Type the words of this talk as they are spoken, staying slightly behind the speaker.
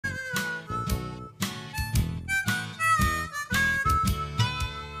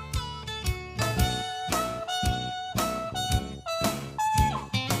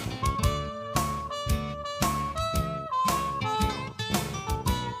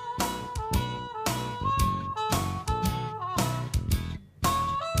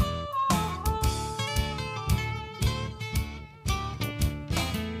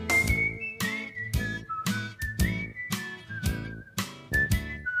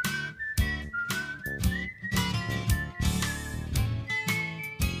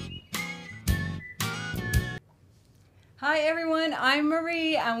Hi everyone, I'm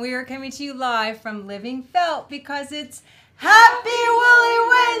Marie and we are coming to you live from Living Felt because it's Happy Woolly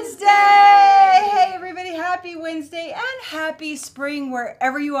Wednesday! Hey everybody, happy Wednesday and happy spring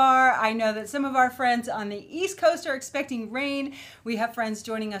wherever you are. I know that some of our friends on the East Coast are expecting rain. We have friends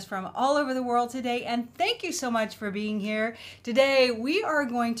joining us from all over the world today, and thank you so much for being here. Today we are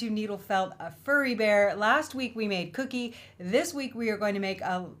going to needle felt a furry bear. Last week we made Cookie. This week we are going to make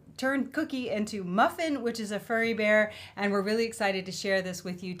a turned Cookie into Muffin, which is a furry bear, and we're really excited to share this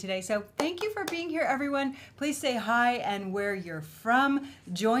with you today. So thank you for being here, everyone. Please say hi and where you're from.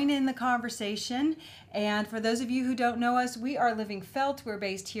 Join in the conversation. And for those of you who don't know us, we are Living Felt. We're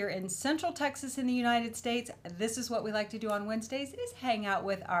based here in Central Texas in the United States. This is what we like to do on Wednesdays, is hang out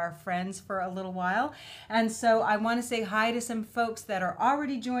with our friends for a little while. And so I want to say hi to some folks that are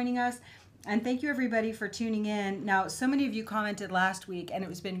already joining us. And thank you everybody for tuning in. Now, so many of you commented last week, and it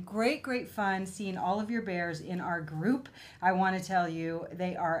has been great fun seeing all of your bears in our group. I want to tell you,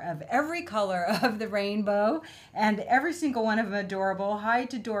 they are of every color of the rainbow, and every single one of them adorable. Hi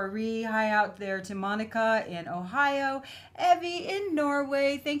to Doree, hi out there to Monica in Ohio, Evie in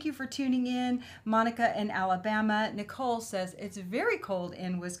Norway, thank you for tuning in. Monica in Alabama. Nicole says it's very cold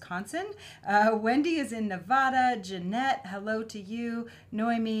in Wisconsin. Wendy is in Nevada. Jeanette, hello to you.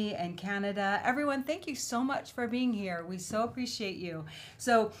 Noemi in Canada. Everyone, thank you so much for being here. We so appreciate you.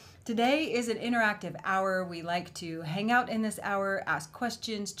 So today is an interactive hour. We like to hang out in this hour, ask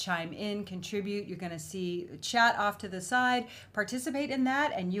questions, chime in, contribute. You're going to see chat off to the side. Participate in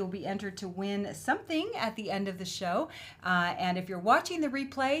that, and you'll be entered to win something at the end of the show. And if you're watching the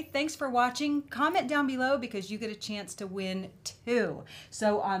replay, thanks for watching. Comment down below because you get a chance to win too.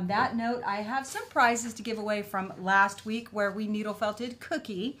 So on that note, I have some prizes to give away from last week where we needle felted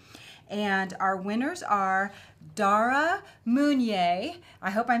Cookie. And our winners are Dara Meunier. I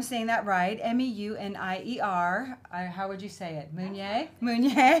hope I'm saying that right. M-E-U-N-I-E-R. How would you say it? Meunier?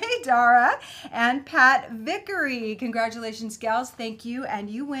 Meunier, Dara. And Pat Vickery. Congratulations, gals. Thank you. And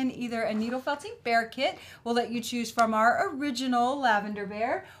you win either a needle felting bear kit. We'll let you choose from our original lavender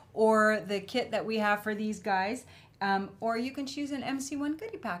bear or the kit that we have for these guys. Or you can choose an MC1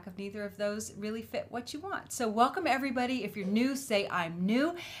 goodie pack if neither of those really fit what you want. So welcome everybody. If you're new, say I'm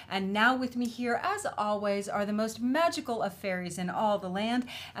new. And now with me here, as always, are the most magical of fairies in all the land.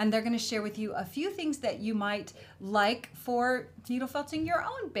 And they're going to share with you a few things that you might like for needle felting your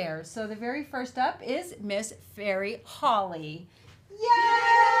own bears. So the very first up is Miss Fairy Holly. Yay!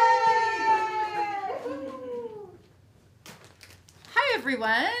 Hi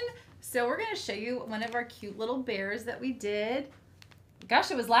everyone. So we're going to show you one of our cute little bears that we did. Gosh,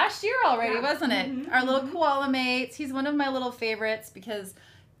 it was last year already, wasn't it? Our little koala mates. He's one of my little favorites because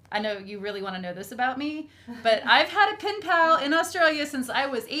I know you really want to know this about me, but I've had a pen pal in Australia since I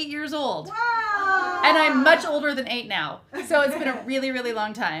was 8 years old. Wow! And I'm much older than 8 now. So it's been a really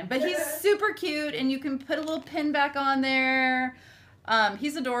long time. But he's super cute, and you can put a little pin back on there.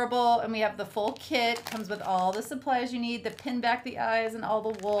 He's adorable, and we have the full kit. Comes with all the supplies you need, the pin back the eyes and all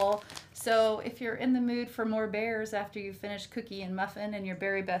the wool. So if you're in the mood for more bears after you finish Cookie and Muffin and your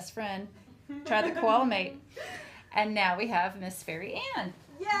berry best friend, try the koala mate. And now we have Miss Fairy Ann.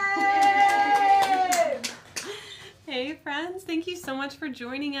 Yay! Hey friends, thank you so much for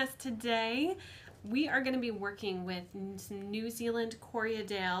joining us today. We are going to be working with some New Zealand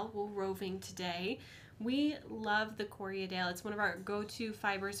Corriedale wool roving today. We love the Corriedale. It's one of our go-to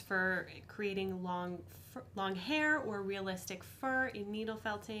fibers for creating long hair or realistic fur in needle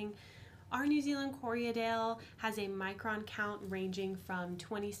felting. Our New Zealand Corriedale has a micron count ranging from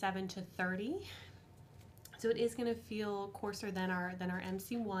 27 to 30. So it is going to feel coarser than our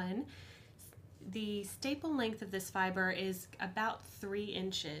MC1. The staple length of this fiber is about 3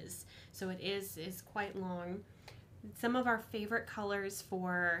 inches. So it is quite long. Some of our favorite colors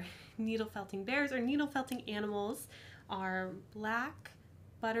for needle felting bears or needle felting animals are black,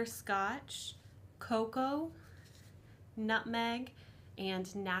 butterscotch, cocoa, nutmeg,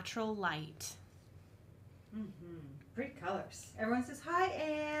 and natural light. Pretty colors. Everyone says, hi,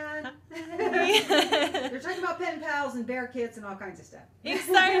 Ann. Hi. They're talking about pen pals and bear kits and all kinds of stuff.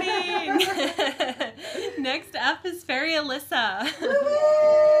 Exciting! Next up is Fairy Alyssa.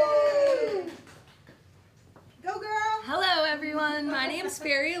 Woo-hoo! Go, girl! Hello everyone, my name is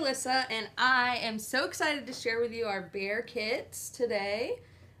Fairy Alyssa and I am so excited to share with you our bear kits today.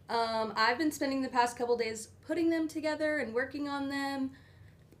 I've been spending the past couple days putting them together and working on them.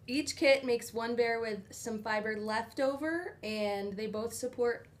 Each kit makes one bear with some fiber left over, and they both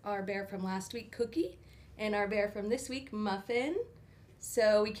support our bear from last week, Cookie, and our bear from this week, Muffin.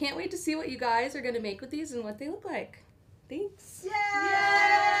 So we can't wait to see what you guys are going to make with these and what they look like. Thanks! Yay!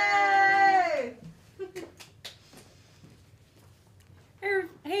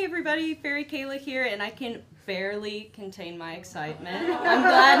 Hey everybody, Fairy Kayla here, and I can barely contain my excitement. I'm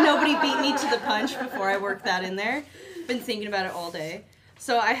glad nobody beat me to the punch before I worked that in there. Been thinking about it all day.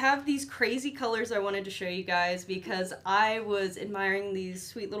 So I have these crazy colors I wanted to show you guys because I was admiring these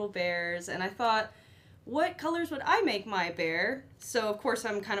sweet little bears, and I thought, what colors would I make my bear? So of course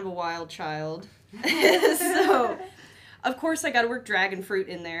I'm kind of a wild child. So of course I gotta work dragon fruit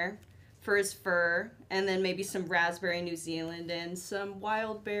in there for his fur, and then maybe some raspberry New Zealand and some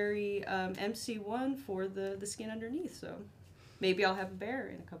wild berry MC1 for the skin underneath. So maybe I'll have a bear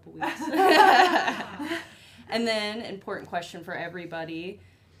in a couple weeks. And then, important question for everybody,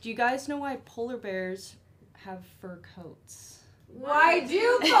 do you guys know why polar bears have fur coats? Why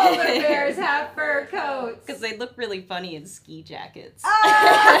do polar bears have fur coats? Because they look really funny in ski jackets.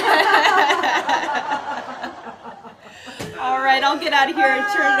 All right, I'll get out of here and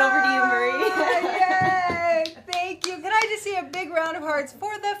turn it over to you, Marie. Yay! Thank you. Can I just see a big round of hearts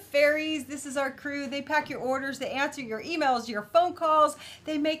for the fairies? This is our crew. They pack your orders. They answer your emails, your phone calls.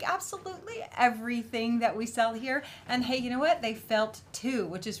 They make absolutely everything that we sell here. And hey, you know what? They felt too,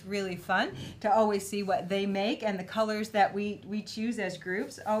 which is really fun to always see what they make and the colors that we choose as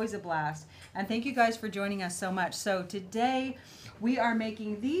groups. Always a blast. And thank you guys for joining us so much. So today we are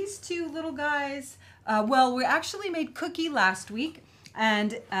making these two little guys. Well, we actually made Cookie last week,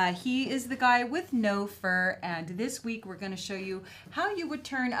 and he is the guy with no fur, and this week we're going to show you how you would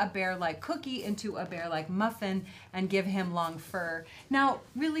turn a bear like Cookie into a bear like Muffin and give him long fur. Now,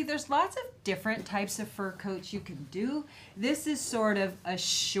 really, there's lots of different types of fur coats you can do. This is sort of a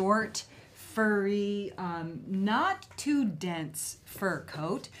short, furry, not too dense fur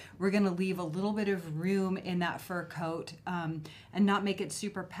coat. We're going to leave a little bit of room in that fur coat and not make it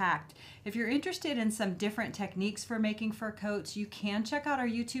super packed. If you're interested in some different techniques for making fur coats, you can check out our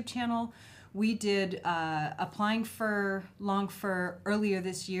YouTube channel. We did applying fur, long fur earlier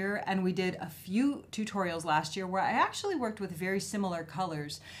this year, and we did a few tutorials last year where I actually worked with very similar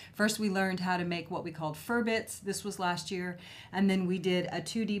colors. First, we learned how to make what we called fur bits. This was last year. And then we did a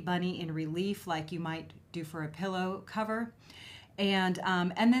 2D bunny in relief like you might do for a pillow cover. And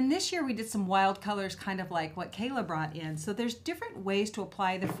then this year we did some wild colors, kind of like what Kayla brought in. So there's different ways to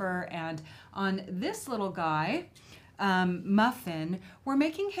apply the fur. And on this little guy, Muffin, we're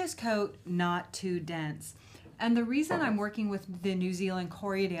making his coat not too dense. And the reason I'm working with the New Zealand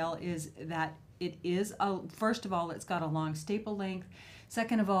Corriedale is that it is, first of all, it's got a long staple length.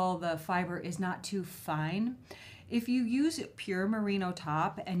 Second of all, the fiber is not too fine. If you use pure merino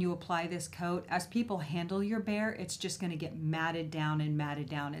top and you apply this coat, as people handle your bear, it's just going to get matted down and matted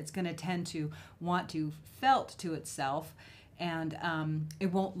down. It's going to tend to want to felt to itself, and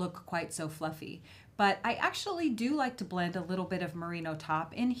it won't look quite so fluffy. But I actually do like to blend a little bit of merino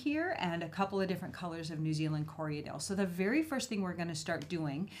top in here and a couple of different colors of New Zealand Corriedale. So the very first thing we're going to start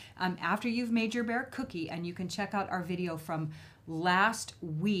doing after you've made your bear Cookie, and you can check out our video from last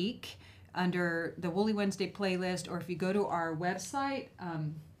week under the Woolly Wednesday playlist, or if you go to our website,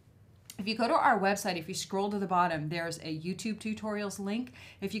 if you scroll to the bottom, there's a YouTube tutorials link.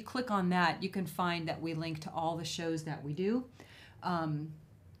 If you click on that, you can find that we link to all the shows that we do.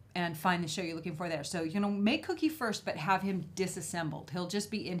 And find the show you're looking for there. So, make Cookie first, but have him disassembled. He'll just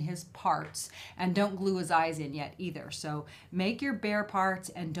be in his parts, and don't glue his eyes in yet either. So make your bear parts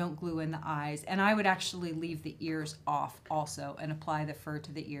and don't glue in the eyes. And I would actually leave the ears off also and apply the fur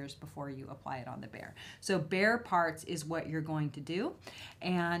to the ears before you apply it on the bear. So bear parts is what you're going to do.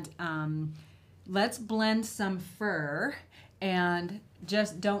 And let's blend some fur. And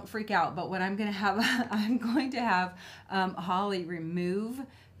just don't freak out. But what I'm going to have, Holly remove.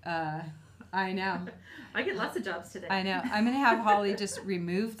 I know. I get lots of jobs today. I know. I'm going to have Holly just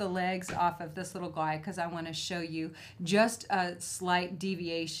remove the legs off of this little guy because I want to show you just a slight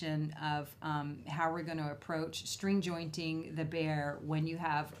deviation of how we're going to approach string jointing the bear when you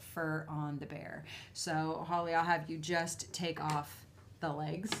have fur on the bear. So, Holly, I'll have you just take off the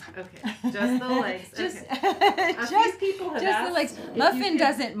legs. Okay, just the legs. Just, okay. just people have just asked the legs. Muffin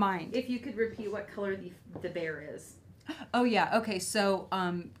doesn't mind. If you could repeat what color the bear is. Oh yeah, okay, so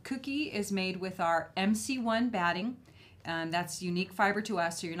Cookie is made with our MC1 batting. That's unique fiber to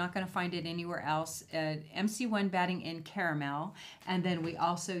us, so you're not going to find it anywhere else. MC1 batting in caramel, and then we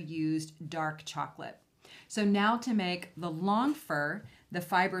also used dark chocolate. So now to make the long fur, the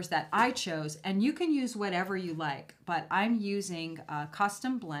fibers that I chose, and you can use whatever you like, but I'm using a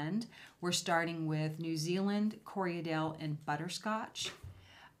custom blend. We're starting with New Zealand Corriedale and butterscotch.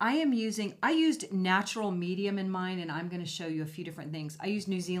 I used natural medium in mine, and I'm going to show you a few different things. I used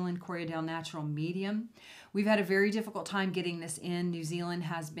New Zealand Corriedale Natural Medium. We've had a very difficult time getting this in. New Zealand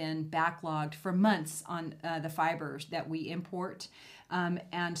has been backlogged for months on the fibers that we import.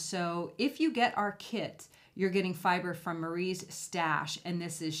 And so if you get our kit, you're getting fiber from Marie's stash, and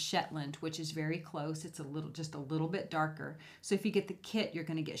this is Shetland, which is very close. It's just a little bit darker. So if you get the kit, you're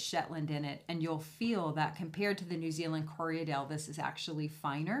going to get Shetland in it, and you'll feel that compared to the New Zealand Corriedale, this is actually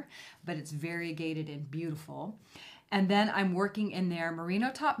finer, but it's variegated and beautiful. And then I'm working in there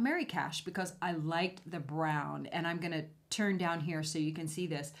Merino Top Marrakesh because I liked the brown, and I'm going to turn down here so you can see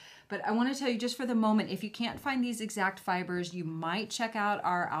this. But I want to tell you just for the moment, if you can't find these exact fibers, you might check out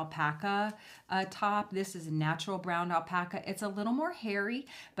our alpaca top. This is a natural brown alpaca. It's a little more hairy,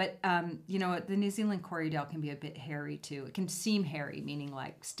 but you know, the New Zealand Corriedale can be a bit hairy too. It can seem hairy, meaning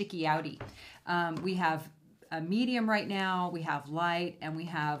like sticky outy. We have a medium right now, we have light, and we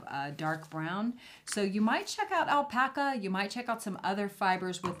have a dark brown. So you might check out alpaca, you might check out some other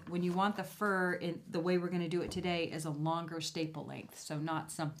fibers when you want the fur, in the way we're gonna do it today is a longer staple length, so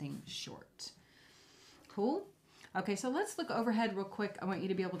not something short. Cool? Okay, so let's look overhead real quick. I want you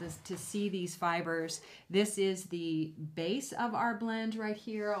to be able to see these fibers. This is the base of our blend right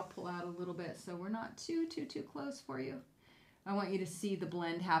here. I'll pull out a little bit so we're not too close for you. I want you to see the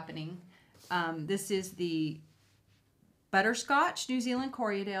blend happening. This is the butterscotch New Zealand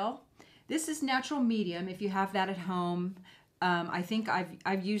Corriedale. This is natural medium if you have that at home. I think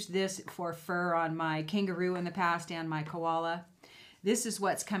I've used this for fur on my kangaroo in the past and my koala. This is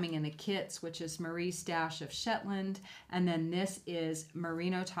what's coming in the kits, which is Marie's stash of Shetland, and then this is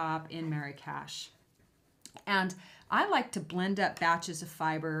Merino Top in Marrakesh. And I like to blend up batches of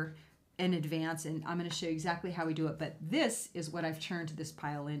fiber in advance, and I'm going to show you exactly how we do it, but this is what I've turned this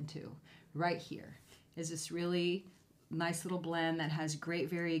pile into. Right here is this really nice little blend that has great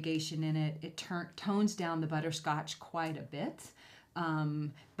variegation in it. It tones down the butterscotch quite a bit,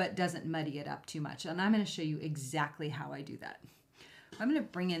 but doesn't muddy it up too much. And I'm going to show you exactly how I do that. I'm going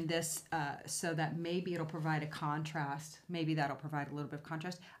to bring in this so that maybe it'll provide a contrast. Maybe that'll provide a little bit of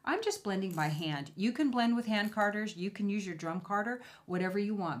contrast. I'm just blending by hand. You can blend with hand carders. You can use your drum carder, whatever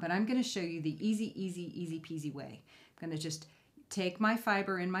you want. But I'm going to show you the easy peasy way. I'm going to just take my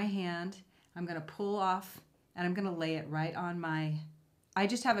fiber in my hand, I'm going to pull off, and I'm going to lay it right on I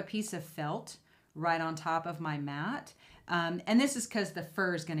just have a piece of felt right on top of my mat. And this is because the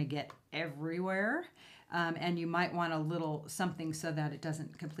fur is going to get everywhere. And you might want a little something so that it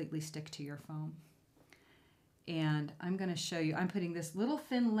doesn't completely stick to your foam. And I'm going to show you, I'm putting this little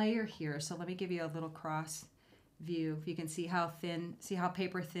thin layer here. So let me give you a little cross view. If you can see how thin, see how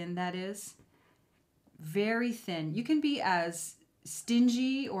paper thin that is? Very thin. You can be as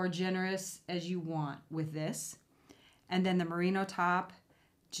stingy or generous as you want with this. And then the merino top,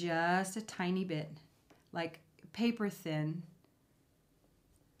 just a tiny bit, like paper thin.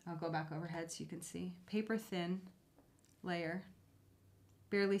 I'll go back overhead so you can see. Paper thin layer.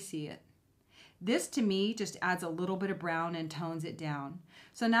 Barely see it. This to me just adds a little bit of brown and tones it down.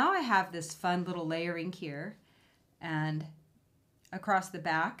 So now I have this fun little layering here, and across the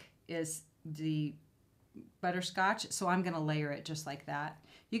back is the butterscotch, so I'm going to layer it just like that.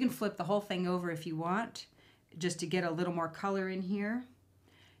 You can flip the whole thing over if you want, just to get a little more color in here.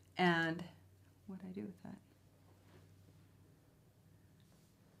 And what do I do with that?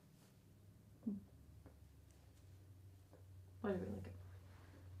 What are we looking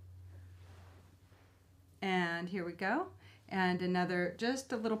for? And here we go. And another,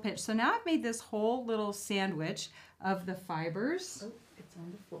 just a little pinch. So now I've made this whole little sandwich of the fibers. Oh, it's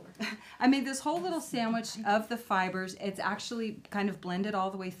on the floor. I made this whole little sandwich of the fibers. It's actually kind of blended all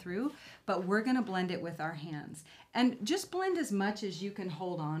the way through, but we're going to blend it with our hands. And just blend as much as you can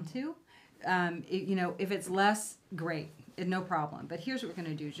hold on to. You know, if it's less, great, no problem. But here's what we're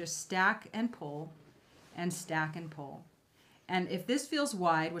going to do. Just stack and pull and stack and pull. And if this feels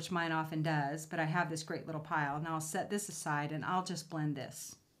wide, which mine often does, but I have this great little pile, now I'll set this aside and I'll just blend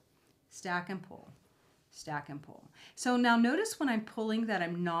this. Stack and pull, stack and pull. So now notice when I'm pulling that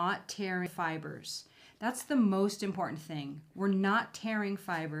I'm not tearing fibers. That's the most important thing. We're not tearing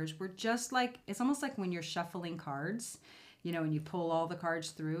fibers. We're just like, it's almost like when you're shuffling cards, you know, and you pull all the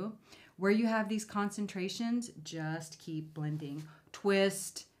cards through. Where you have these concentrations, just keep blending.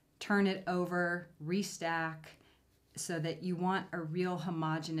 Twist, turn it over, restack, so that you want a real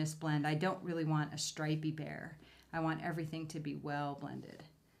homogeneous blend. I don't really want a stripy bear. I want everything to be well blended.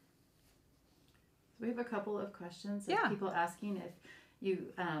 We have a couple of questions of Yeah. people asking if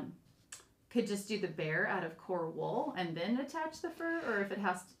you could just do the bear out of core wool and then attach the fur, or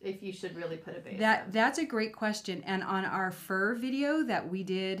if you should really put a base. That's a great question. And on our fur video that we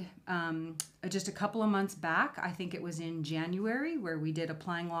did just a couple of months back, I think it was in January, where we did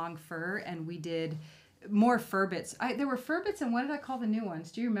applying long fur, and we did more fur bits. There were fur bits, and what did I call the new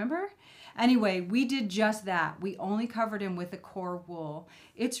ones? Do you remember? Anyway, we did just that. We only covered him with the core wool.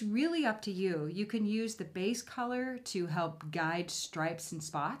 It's really up to you. You can use the base color to help guide stripes and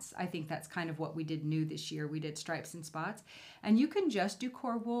spots. I think that's kind of what we did new this year. We did stripes and spots. And you can just do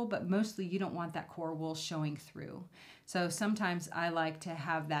core wool, but mostly you don't want that core wool showing through. So sometimes I like to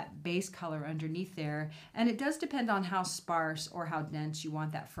have that base color underneath there. And it does depend on how sparse or how dense you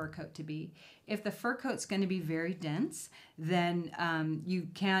want that fur coat to be. If the fur coat's going to be very dense, then you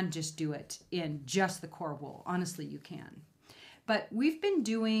can just do it in just the core wool. Honestly, you can. But we've been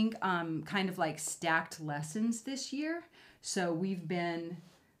doing kind of like stacked lessons this year. So we've been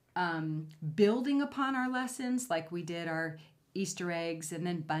building upon our lessons, like we did our Easter eggs, and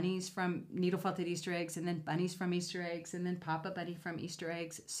then bunnies from needle felted Easter eggs, and then bunnies from Easter eggs, and then Papa Bunny from Easter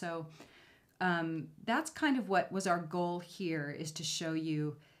eggs. So that's kind of what was our goal here, is to show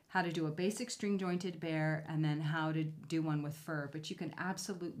you how to do a basic string jointed bear and then how to do one with fur. But you can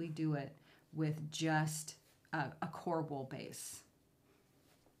absolutely do it with just a core wool base.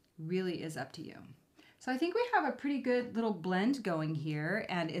 Really is up to you. So I think we have a pretty good little blend going here,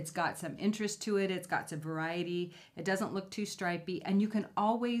 and it's got some interest to it. It's got some variety. It doesn't look too stripy, and you can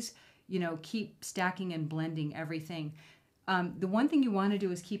always, keep stacking and blending everything. The one thing you want to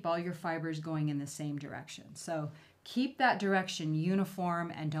do is keep all your fibers going in the same direction. So keep that direction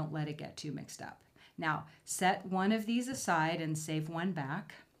uniform and don't let it get too mixed up. Now, set one of these aside and save one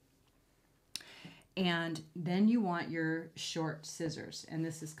back. And then you want your short scissors, and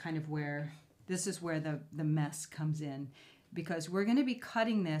this is kind of where the mess comes in, because we're going to be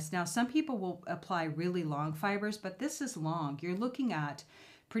cutting this. Now, some people will apply really long fibers, but this is long. You're looking at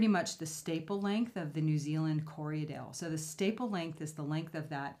pretty much the staple length of the New Zealand Corriedale. So the staple length is the length of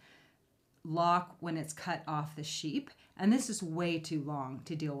that lock when it's cut off the sheep, and this is way too long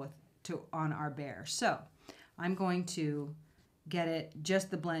to deal with on our bear. So I'm going to get it,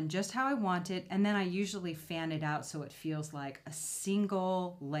 just the blend, just how I want it, and then I usually fan it out so it feels like a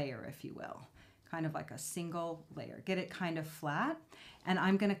single layer, if you will. Kind of like a single layer. Get it kind of flat, and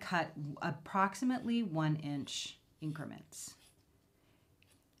I'm going to cut approximately 1 inch increments.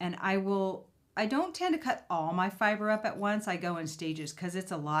 And I don't tend to cut all my fiber up at once. I go in stages because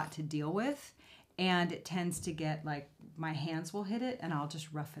it's a lot to deal with, and it tends to get like my hands will hit it, and I'll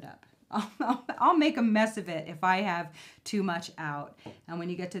just rough it up. I'll make a mess of it if I have too much out. And when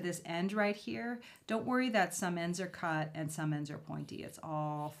you get to this end right here, don't worry that some ends are cut and some ends are pointy. It's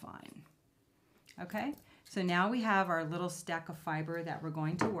all fine. Okay, so now we have our little stack of fiber that we're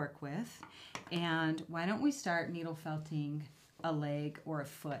going to work with. And why don't we start needle felting a leg or a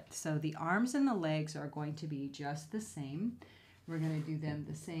foot? So the arms and the legs are going to be just the same. We're going to do them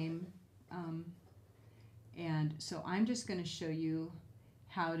the same. And so I'm just going to show you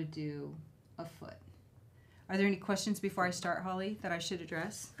how to do a foot. Are there any questions before I start, Holly, that I should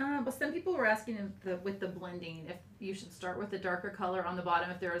address? Well, some people were asking with the blending if you should start with the darker color on the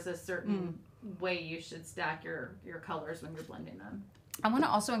bottom, if there is a certain way you should stack your colors when you're blending them. I want to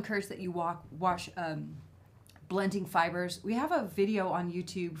also encourage that you wash blending fibers. We have a video on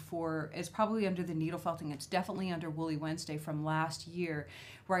YouTube it's probably under the needle felting. It's definitely under Woolly Wednesday from last year,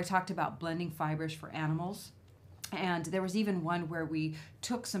 where I talked about blending fibers for animals. And there was even one where we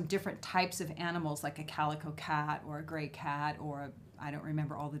took some different types of animals, like a calico cat or a gray cat, or I don't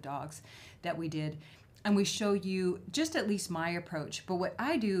remember all the dogs that we did. And we show you just at least my approach. But what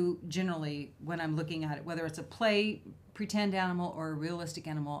I do generally when I'm looking at it, whether it's a pretend animal or a realistic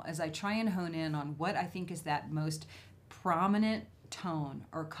animal, is I try and hone in on what I think is that most prominent tone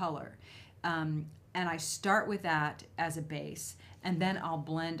or color. And I start with that as a base, and then I'll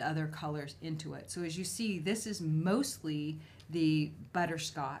blend other colors into it. So as you see, this is mostly the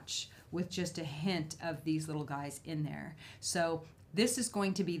butterscotch with just a hint of these little guys in there. So this is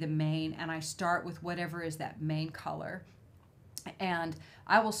going to be the main, and I start with whatever is that main color. And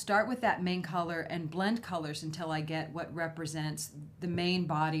I will start with that main color and blend colors until I get what represents the main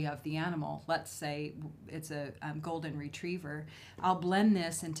body of the animal. Let's say it's a golden retriever. I'll blend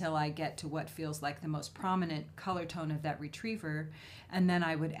this until I get to what feels like the most prominent color tone of that retriever. And then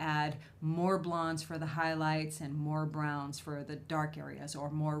I would add more blondes for the highlights and more browns for the dark areas, or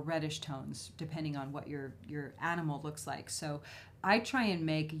more reddish tones, depending on what your animal looks like. So I try and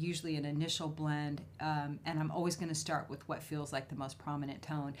make usually an initial blend, and I'm always going to start with what feels like the most prominent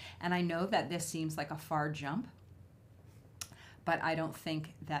tone. And I know that this seems like a far jump, but I don't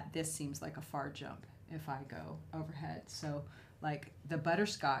think that this seems like a far jump if I go overhead. So like the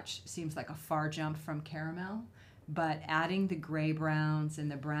butterscotch seems like a far jump from caramel, but adding the gray browns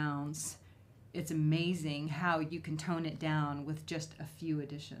and the browns, it's amazing how you can tone it down with just a few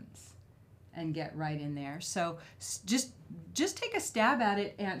additions and get right in there. So just take a stab at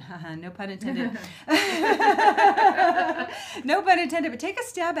it, and no pun intended. No pun intended, but take a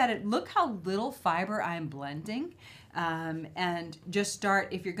stab at it. Look how little fiber I'm blending. And just start,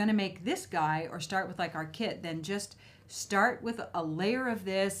 if you're going to make this guy or start with like our kit, then just start with a layer of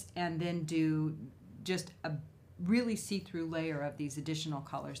this and then do just a really see-through layer of these additional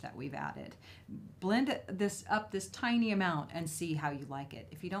colors that we've added. Blend this up this tiny amount and see how you like it.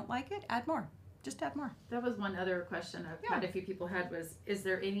 If you don't like it, add more. Just add more. That was one other question quite a few people had was, is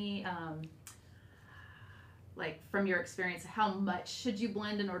there any, like from your experience, how much should you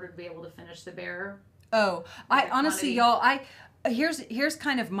blend in order to be able to finish the bear? Oh, I honestly, quantity? y'all, here's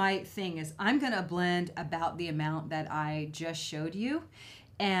kind of my thing is I'm going to blend about the amount that I just showed you.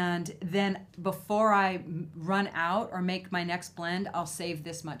 And then before I run out or make my next blend, I'll save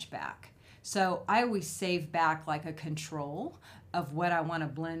this much back. So I always save back like a control of what I want to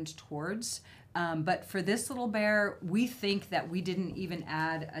blend towards. But for this little bear, we think that we didn't even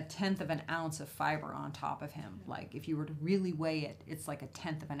add 1/10 of an ounce of fiber on top of him. Like if you were to really weigh it, it's like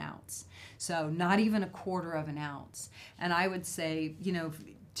 1/10 of an ounce. So not even 1/4 of an ounce. And I would say, you know,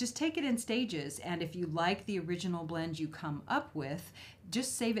 just take it in stages. And if you like the original blend you come up with,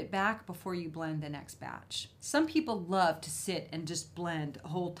 just save it back before you blend the next batch. Some people love to sit and just blend a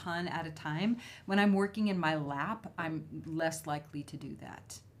whole ton at a time. When I'm working in my lap, I'm less likely to do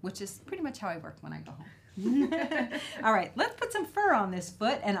that, which is pretty much how I work when I go home. All right, let's put some fur on this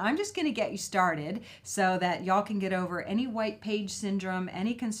foot, and I'm just going to get you started so that y'all can get over any white page syndrome,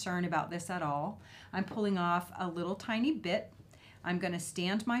 any concern about this at all. I'm pulling off a little tiny bit. I'm going to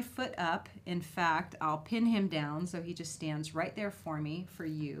stand my foot up. In fact, I'll pin him down so he just stands right there for me, for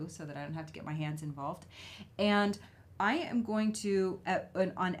you, so that I don't have to get my hands involved. And I am going to,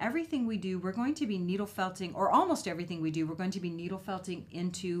 on everything we do, we're going to be needle felting, or almost everything we do, we're going to be needle felting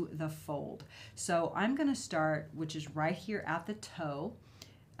into the fold. So I'm going to start, which is right here at the toe.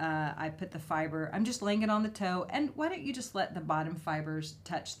 I put the fiber, I'm just laying it on the toe, and why don't you just let the bottom fibers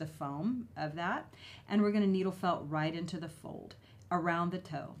touch the foam of that, and we're going to needle felt right into the fold, around the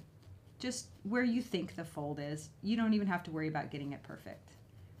toe. Just where you think the fold is. You don't even have to worry about getting it perfect.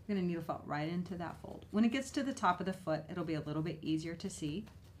 We're going to needle felt right into that fold. When it gets to the top of the foot, it'll be a little bit easier to see.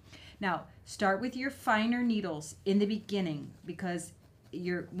 Now, start with your finer needles in the beginning, because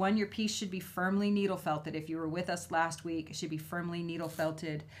your piece should be firmly needle felted. If you were with us last week, it should be firmly needle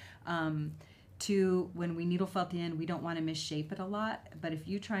felted. When we needle felt in, we don't want to misshape it a lot, but if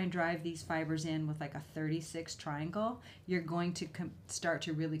you try and drive these fibers in with like a 36 triangle, you're going to start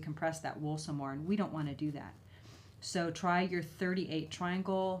to really compress that wool some more, and we don't want to do that. So try your 38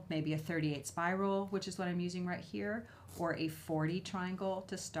 triangle, maybe a 38 spiral, which is what I'm using right here, or a 40 triangle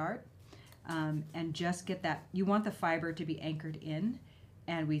to start, and just get that. You want the fiber to be anchored in,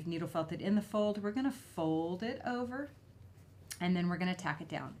 and we've needle felted in the fold. We're going to fold it over, and then we're going to tack it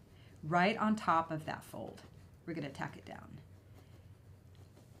down. Right on top of that fold, we're going to tack it down.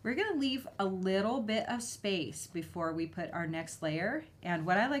 We're going to leave a little bit of space before we put our next layer, and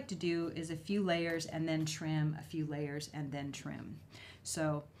what I like to do is a few layers and then trim, a few layers and then trim.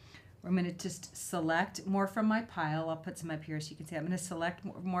 So I'm going to just select more from my pile. I'll put some up here so you can see. I'm going to select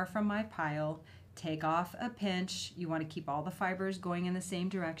more from my pile, take off a pinch. You want to keep all the fibers going in the same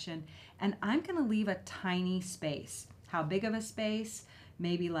direction, and I'm going to leave a tiny space. How big of a space?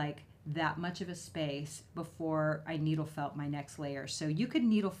 Maybe like that much of a space before I needle felt my next layer. So you could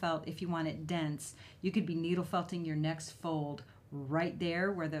needle felt, if you want it dense, you could be needle felting your next fold right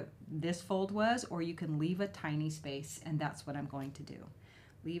there where this fold was, or you can leave a tiny space, and that's what I'm going to do.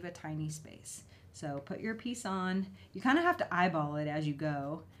 Leave a tiny space. So put your piece on. You kind of have to eyeball it as you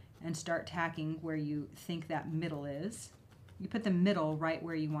go and start tacking where you think that middle is. You put the middle right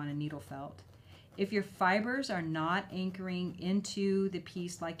where you want to needle felt. If your fibers are not anchoring into the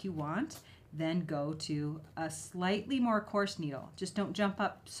piece like you want, then go to a slightly more coarse needle. Just don't jump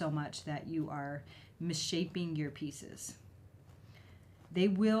up so much that you are misshaping your pieces. They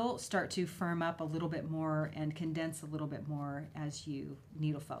will start to firm up a little bit more and condense a little bit more as you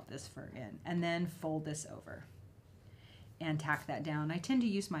needle felt this fur in. And then fold this over and tack that down. I tend to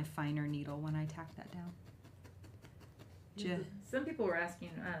use my finer needle when I tack that down. Some people were asking,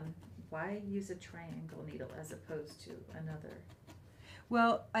 why use a triangle needle as opposed to another?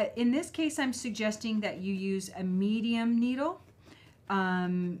 Well, in this case, I'm suggesting that you use a medium needle.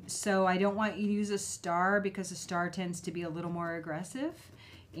 So I don't want you to use a star because a star tends to be a little more aggressive.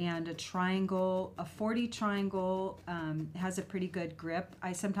 And a triangle, a 40 triangle has a pretty good grip.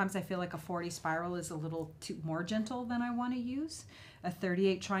 Sometimes I feel like a 40 spiral is a little more gentle than I want to use. A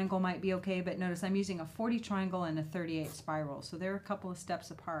 38 triangle might be okay, but notice I'm using a 40 triangle and a 38 spiral. So they're a couple of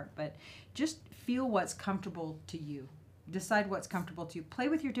steps apart, but just feel what's comfortable to you. Decide what's comfortable to you. Play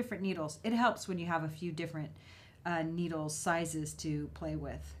with your different needles. It helps when you have a few different needle sizes to play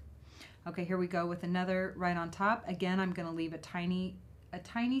with. Okay, here we go with another right on top. Again, I'm going to leave a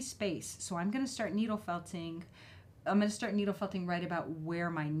tiny space. So I'm going to start needle felting. I'm going to start needle felting right about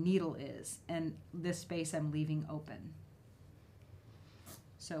where my needle is, and this space I'm leaving open.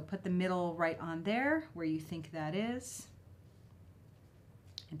 So put the middle right on there where you think that is,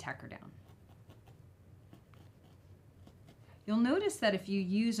 and tack her down. You'll notice that if you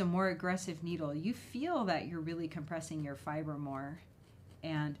use a more aggressive needle, you feel that you're really compressing your fiber more,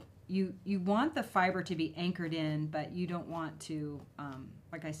 and you want the fiber to be anchored in, but you don't want to,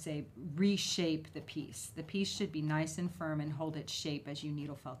 like I say, reshape the piece. The piece should be nice and firm and hold its shape as you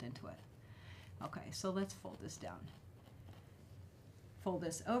needle felt into it. Okay, so let's fold this down. Fold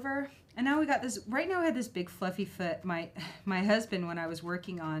this over, and now we got this. Right now I had this big fluffy foot. My husband, when I was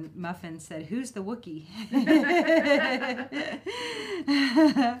working on Muffin, said, "Who's the Wookiee?"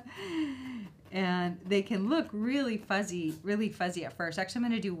 And they can look really fuzzy at first. Actually, I'm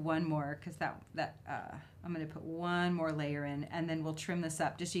going to do one more because I'm going to put one more layer in, and then we'll trim this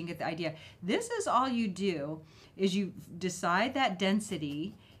up just so you can get the idea. This is all you do is you decide that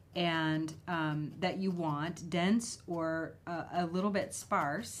density and that you want, dense or a little bit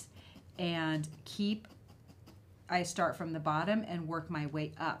sparse, and I start from the bottom and work my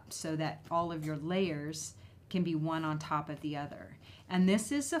way up so that all of your layers can be one on top of the other. And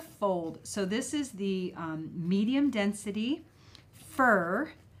this is a fold. So this is the medium density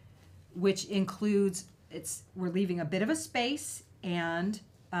fur, which includes, we're leaving a bit of a space, and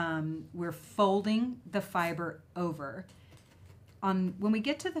we're folding the fiber over. When we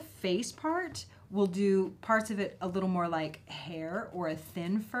get to the face part, we'll do parts of it a little more like hair or a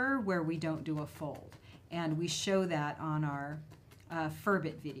thin fur where we don't do a fold. And we show that on our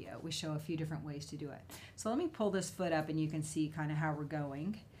FURBIT video. We show a few different ways to do it. So let me pull this foot up and you can see kind of how we're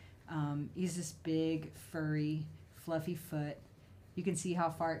going. He's this big, furry, fluffy foot. You can see how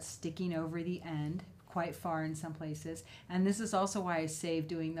far it's sticking over the end, quite far in some places. And this is also why I saved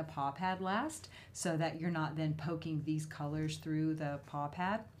doing the paw pad last, so that you're not then poking these colors through the paw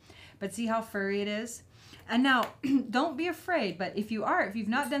pad. But see how furry it is? And now, don't be afraid, but if you've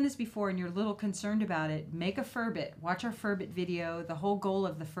not done this before and you're a little concerned about it, make a FURBIT. Watch our FURBIT video. The whole goal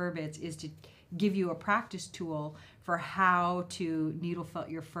of the FURBITs is to give you a practice tool for how to needle felt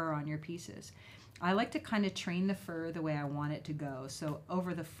your fur on your pieces. I like to kind of train the fur the way I want it to go. So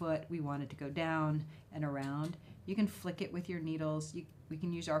over the foot, we want it to go down and around. You can flick it with your needles. We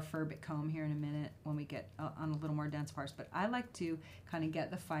can use our FURBIT comb here in a minute when we get on a little more dense parts, but I like to kind of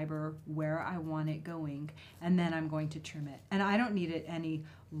get the fiber where I want it going, and then I'm going to trim it. And I don't need it any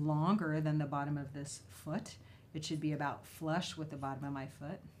longer than the bottom of this foot. It should be about flush with the bottom of my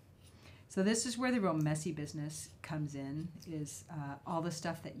foot. So this is where the real messy business comes in, is all the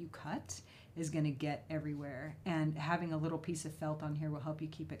stuff that you cut is going to get everywhere, and having a little piece of felt on here will help you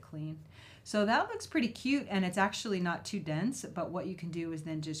keep it clean. So that looks pretty cute, and it's actually not too dense, but what you can do is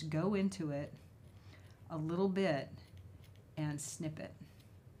then just go into it a little bit and snip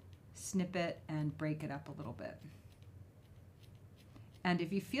it and break it up a little bit. And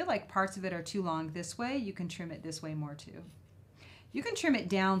if you feel like parts of it are too long this way, you can trim it this way more too. You can trim it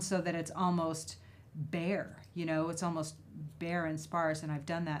down so that it's almost bare, it's almost bare and sparse, and I've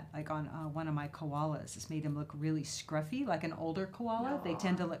done that like on one of my koalas. It's made him look really scruffy, like an older koala. Aww. They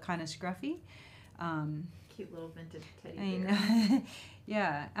tend to look kind of scruffy. Cute little vintage teddy bear.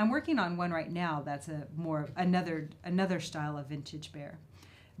 Yeah, I'm working on one right now that's another style of vintage bear.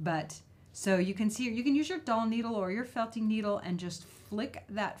 But so you can see, you can use your dull needle or your felting needle and just flick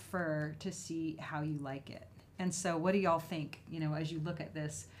that fur to see how you like it. And so what do y'all think, as you look at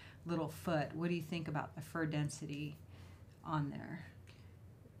this little foot, what do you think about the fur density on there?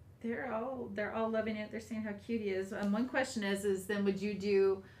 They're all loving it. They're saying how cute he is. One question is then would you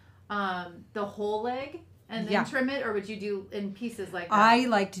do the whole leg and then trim it, or would you do in pieces like that? I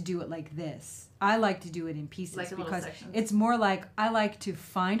like to do it like this. I like to do it in pieces, like because it's more like I like to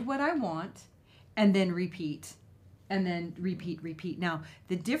find what I want and then repeat. And then repeat. Now,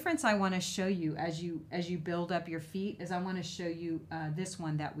 the difference I want to show you as you build up your feet is I want to show you this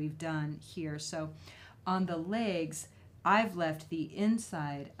one that we've done here. So on the legs, I've left the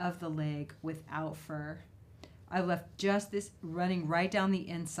inside of the leg without fur. I left just this running right down the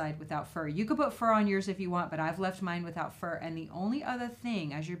inside without fur. You could put fur on yours if you want, but I've left mine without fur. And the only other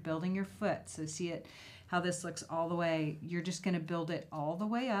thing as you're building your foot, so see it, how this looks all the way, you're just gonna build it all the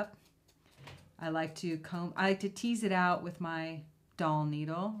way up. I like to tease it out with my doll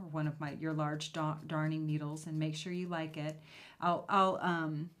needle, or one of your large darning needles, and make sure you like it.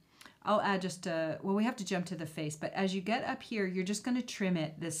 I'll add just well, we have to jump to the face, but as you get up here, you're just going to trim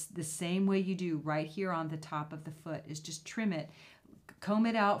it the same way you do right here on the top of the foot, is just trim it, comb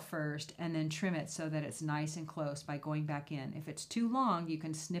it out first, and then trim it so that it's nice and close by going back in. If it's too long, you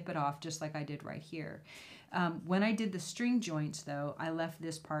can snip it off just like I did right here. When I did the string joints, though, I left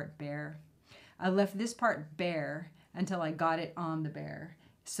this part bare. I left this part bare until I got it on the bear,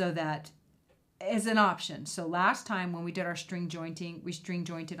 so that is an option. So last time when we did our string jointing, we string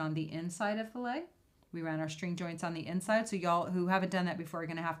jointed on the inside of the leg. We ran our string joints on the inside. So y'all who haven't done that before are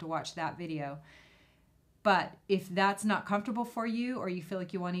going to have to watch that video. But if that's not comfortable for you, or you feel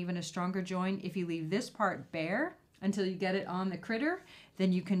like you want even a stronger join, if you leave this part bare until you get it on the critter,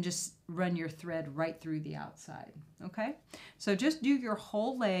 then you can just run your thread right through the outside. Okay? So just do your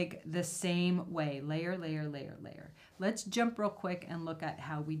whole leg the same way. Layer, layer, layer, layer. Let's jump real quick and look at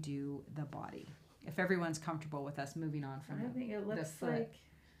how we do the body. If everyone's comfortable with us moving on from I think it looks the foot. like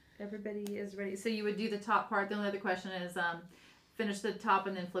everybody is ready. So you would do the top part. The only other question is finish the top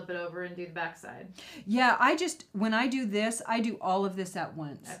and then flip it over and do the back side. Yeah, when I do this, I do all of this at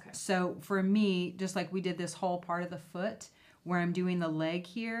once. Okay. So for me, just like we did this whole part of the foot, where I'm doing the leg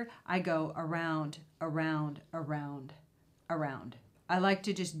here, I go around, around, around, around. I like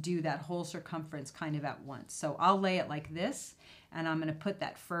to just do that whole circumference kind of at once. So I'll lay it like this, and I'm going to put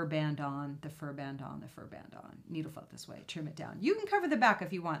that fur band on, the fur band on, the fur band on. Needle felt this way, trim it down. You can cover the back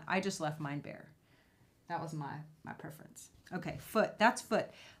if you want. I just left mine bare. That was my preference. Okay, foot, that's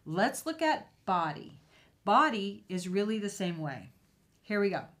foot. Let's look at body. Body is really the same way. Here we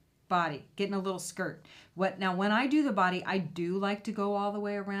go. Body, getting a little skirt. Now when I do the body, I do like to go all the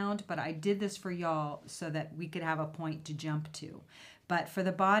way around, but I did this for y'all so that we could have a point to jump to. But for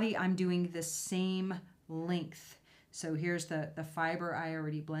the body, I'm doing the same length. So here's the fiber I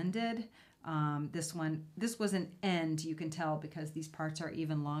already blended. This was an end, you can tell, because these parts are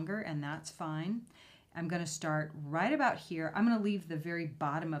even longer, and that's fine. I'm going to start right about here. I'm going to leave the very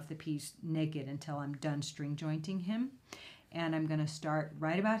bottom of the piece naked until I'm done string jointing him. And I'm going to start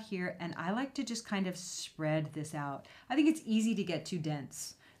right about here. And I like to just kind of spread this out. I think it's easy to get too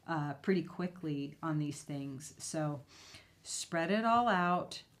dense pretty quickly on these things. So spread it all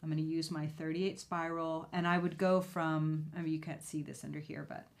out. I'm going to use my 38 spiral. And I would go from, I mean, you can't see this under here,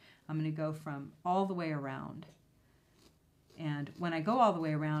 but I'm going to go from all the way around. And when I go all the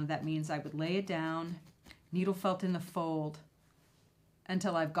way around, that means I would lay it down, needle felt in the fold,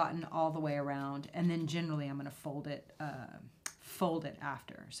 until I've gotten all the way around, and then generally I'm going to fold it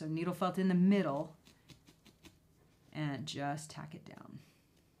after. So needle felt in the middle, and just tack it down.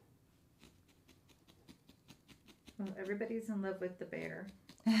 Well, everybody's in love with the bear.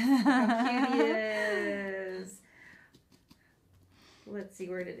 How cute he is. Let's see,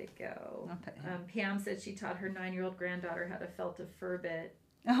 where did it go? Pam said she taught her 9-year-old granddaughter how to felt a fur bit.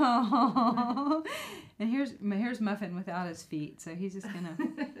 Oh, and here's Muffin without his feet, so he's just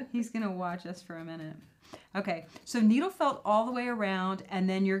gonna watch us for a minute. Okay, so needle felt all the way around, and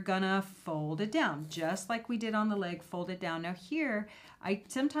then you're gonna fold it down just like we did on the leg. Fold it down. Now here,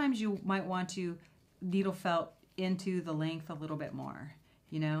 sometimes you might want to needle felt into the length a little bit more.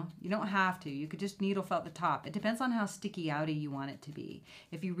 You know, you don't have to. You could just needle felt the top. It depends on how sticky outy you want it to be.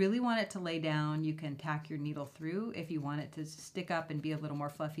 If you really want it to lay down, you can tack your needle through. If you want it to stick up and be a little more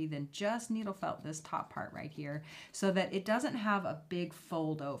fluffy, then just needle felt this top part right here so that it doesn't have a big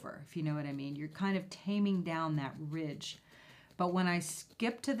fold over, if you know what I mean. You're kind of taming down that ridge. But when I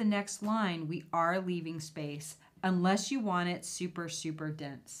skip to the next line, we are leaving space unless you want it super, super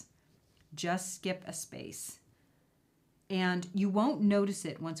dense. Just skip a space. And you won't notice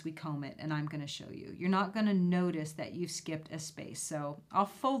it once we comb it, and I'm going to show you. You're not going to notice that you've skipped a space. So I'll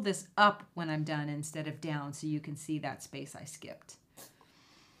fold this up when I'm done instead of down so you can see that space I skipped.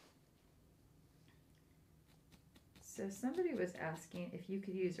 So somebody was asking if you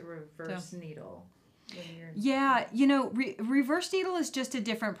could use a reverse needle. Yeah, you know, reverse needle is just a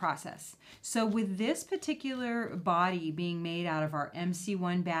different process. So with this particular body being made out of our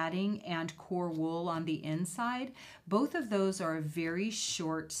MC1 batting and core wool on the inside, both of those are a very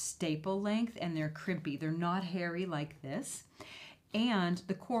short staple length, and they're crimpy. They're not hairy like this. And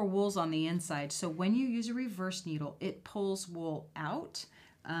the core wool's on the inside. So when you use a reverse needle, it pulls wool out.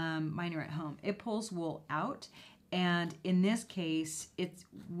 Mine are at home. It pulls wool out. And in this case,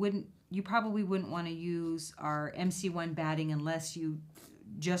 you probably wouldn't want to use our MC1 batting unless you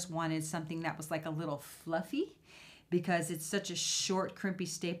just wanted something that was like a little fluffy, because it's such a short, crimpy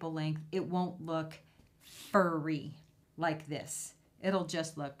staple length. It won't look furry like this. It'll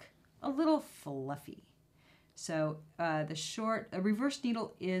just look a little fluffy. So a reverse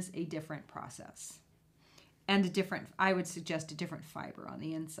needle is a different process, and I would suggest a different fiber on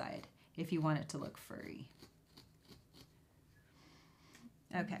the inside if you want it to look furry.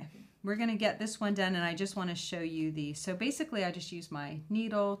 Okay, we're gonna get this one done, and I just want to show you so basically I just use my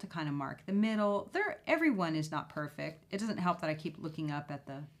needle to kind of mark the middle. Everyone is not perfect. It doesn't help that I keep looking up at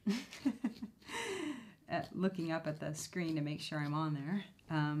the looking up at the screen to make sure I'm on there.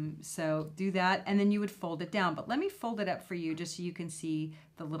 So do that, and then you would fold it down. But let me fold it up for you just so you can see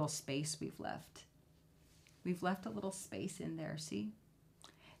the little space we've left. We've left a little space in there, see?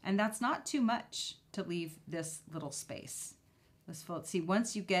 And that's not too much to leave this little space. Let's fold. See,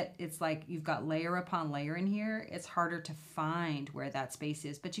 once you get, it's like you've got layer upon layer in here. It's harder to find where that space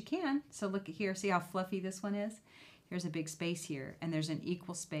is, but you can. So look at here. See how fluffy this one is? Here's a big space here, and there's an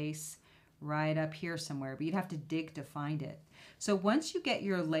equal space right up here somewhere, but you'd have to dig to find it. So once you get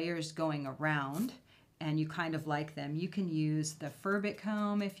your layers going around and you kind of like them, you can use the Furrbit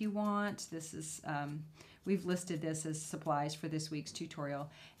comb if you want. This is, we've listed this as supplies for this week's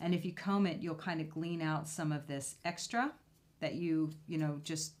tutorial. And if you comb it, you'll kind of glean out some of this extra that you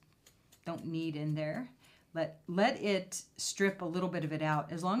just don't need in there. Let it strip a little bit of it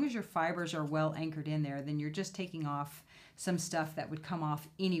out. As long as your fibers are well anchored in there, then you're just taking off some stuff that would come off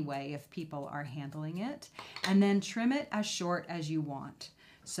anyway if people are handling it. And then trim it as short as you want.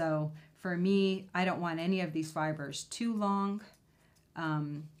 So for me, I don't want any of these fibers too long.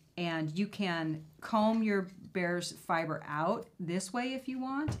 And you can comb your bear's fiber out this way if you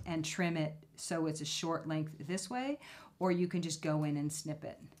want and trim it so it's a short length this way, or you can just go in and snip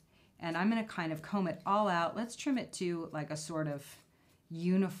it. And I'm going to kind of comb it all out. Let's trim it to like a sort of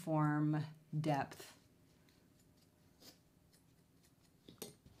uniform depth.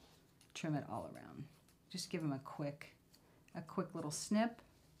 Trim it all around. Just give them a quick little snip.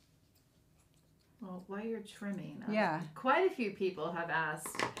 Well, while you're trimming, yeah, quite a few people have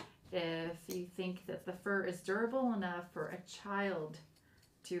asked if you think that the fur is durable enough for a child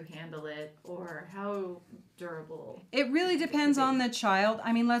to handle it, or how durable. It really depends on the child.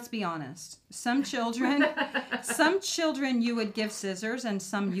 I mean, let's be honest. Some children you would give scissors, and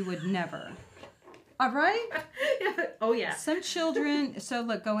some you would never. All right? Oh, yeah. Some children, so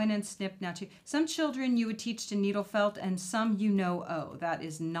look, go in and snip now too. Some children you would teach to needle felt, and some that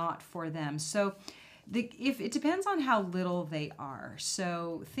is not for them. So if it depends on how little they are.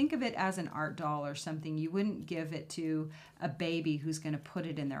 So think of it as an art doll or something. You wouldn't give it to a baby who's going to put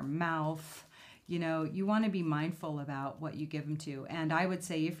it in their mouth. You want to be mindful about what you give them to. And I would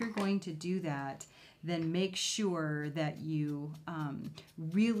say if you're going to do that, then make sure that you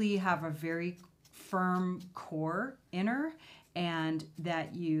really have a very firm core inner, and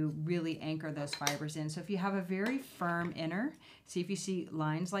that you really anchor those fibers in. So if you have a very firm inner, see if you see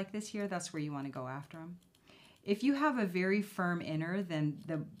lines like this here, that's where you want to go after them. If you have a very firm inner, then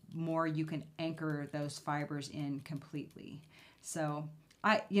the more you can anchor those fibers in completely. So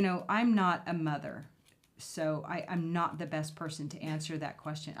I'm not a mother, so I'm not the best person to answer that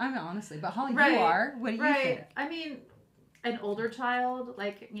question. I mean, honestly, but Holly, right. You are. What do you think? I mean, an older child,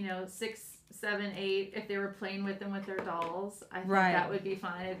 like 6, 7, 8, if they were playing with them with their dolls, I think that would be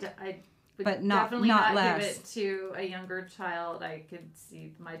fine. I would definitely not give it to a younger child. I could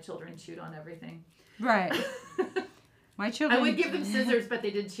see my children chewed on everything. Right. My children. I would give them scissors, but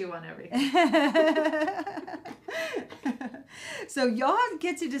they did chew on everything. So y'all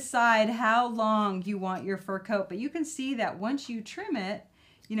get to decide how long you want your fur coat, but you can see that once you trim it,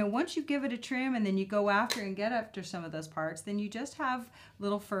 once you give it a trim and then you go after and get after some of those parts, then you just have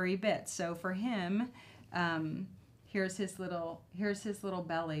little furry bits. So for him, here's his little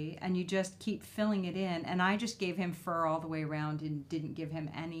belly, and you just keep filling it in. And I just gave him fur all the way around and didn't give him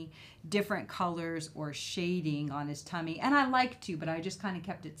any different colors or shading on his tummy. And I like to, but I just kind of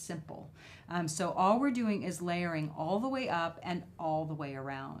kept it simple. So all we're doing is layering all the way up and all the way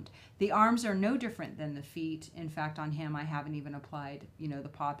around. The arms are no different than the feet. In fact, on him, I haven't even applied, the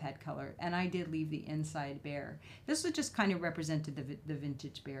paw pad color. And I did leave the inside bare. This was just kind of represented the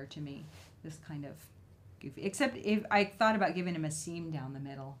vintage bear to me. This kind of goofy. Except if I thought about giving him a seam down the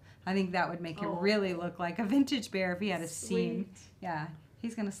middle. I think that would make him really look like a vintage bear if he had a seam. Yeah.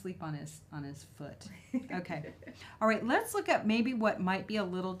 He's gonna sleep on his foot. Okay. All right, let's look at maybe what might be a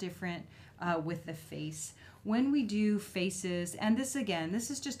little different with the face. When we do faces, and this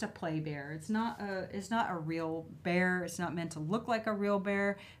is just a play bear. It's not a real bear. It's not meant to look like a real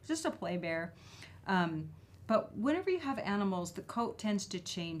bear. It's just a play bear. But whenever you have animals, the coat tends to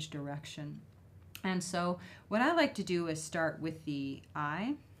change direction. And so what I like to do is start with the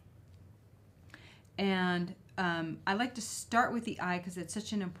eye. And I like to start with the eye because it's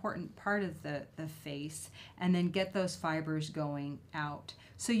such an important part of the face, and then get those fibers going out.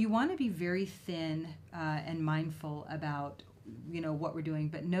 So you want to be very thin and mindful about what we're doing,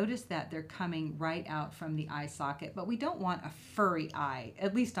 but notice that they're coming right out from the eye socket. But we don't want a furry eye,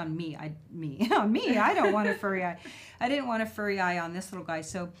 at least on me. I don't want a furry eye. I didn't want a furry eye on this little guy.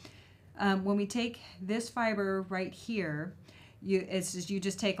 So when we take this fiber right here, you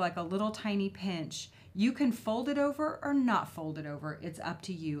just take like a little tiny pinch. You can fold it over or not fold it over. It's up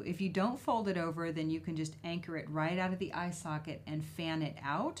to you. If you don't fold it over, then you can just anchor it right out of the eye socket and fan it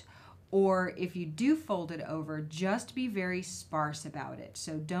out. Or if you do fold it over, just be very sparse about it.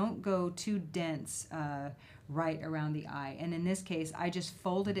 So don't go too dense right around the eye. And in this case, I just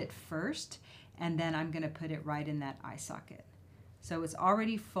folded it first, and then I'm going to put it right in that eye socket. So it's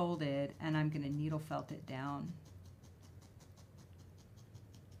already folded, and I'm going to needle felt it down.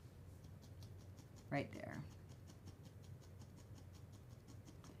 Right there.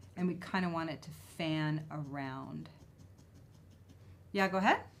 And we kind of want it to fan around. Yeah, go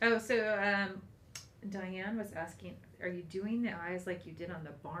ahead. Oh, so Diane was asking, are you doing the eyes like you did on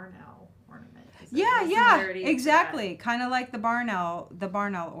the barn owl ornament? Yeah, exactly. Kind of like the barn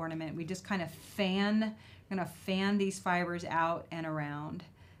owl ornament. We just kind of gonna fan these fibers out and around.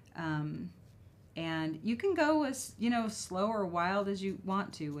 And you can go as slow or wild as you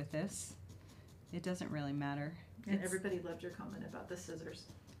want to with this. It doesn't really matter. And everybody loved your comment about the scissors.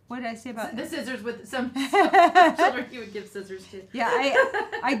 What did I say about the scissors? With some children, you would give scissors to. Yeah,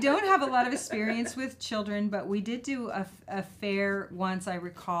 I don't have a lot of experience with children, but we did do a fair once, I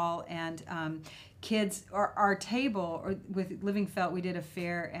recall, and kids, our table, or with Living Felt, we did a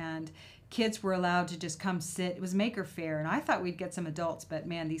fair, and kids were allowed to just come sit. It was Maker Fair, and I thought we'd get some adults, but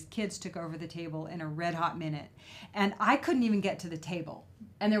man, these kids took over the table in a red hot minute, and I couldn't even get to the table.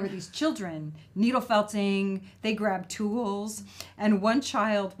 And there were these children needle felting, they grabbed tools, and one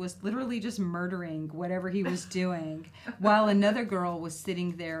child was literally just murdering whatever he was doing, while another girl was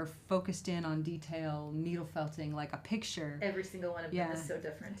sitting there focused in on detail, needle felting like a picture. Every single one of them is so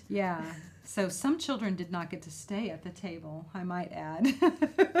different. Yeah. So some children did not get to stay at the table, I might add,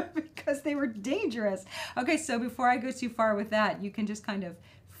 because they were dangerous. Okay, so before I go too far with that, you can just kind of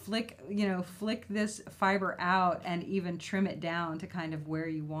flick this fiber out and even trim it down to kind of where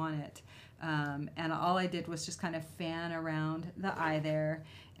you want it. And all I did was just kind of fan around the eye there.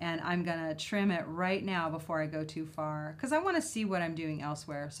 And I'm going to trim it right now before I go too far, because I want to see what I'm doing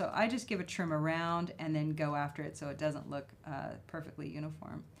elsewhere. So I just give a trim around and then go after it so it doesn't look perfectly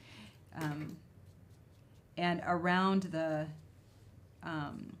uniform. And around the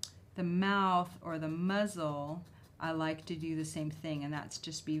mouth or the muzzle, I like to do the same thing, and that's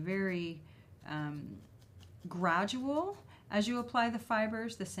just be very gradual as you apply the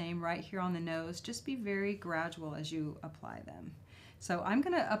fibers. The same right here on the nose. Just be very gradual as you apply them. So I'm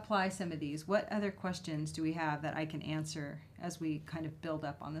going to apply some of these. What other questions do we have that I can answer as we kind of build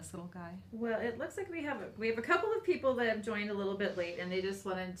up on this little guy? Well, it looks like we have a couple of people that have joined a little bit late, and they just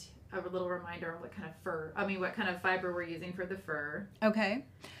wanted a little reminder on what kind of fiber we're using for the fur. Okay.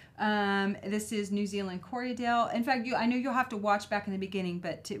 This is New Zealand Corriedale. In fact, I know you'll have to watch back in the beginning,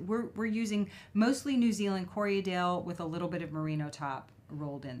 but we're using mostly New Zealand Corriedale with a little bit of merino top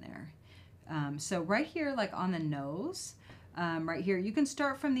rolled in there. So right here, like on the nose, right here, you can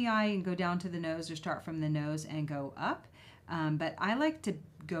start from the eye and go down to the nose, or start from the nose and go up. But I like to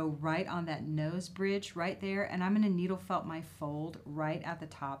go right on that nose bridge right there, and I'm going to needle felt my fold right at the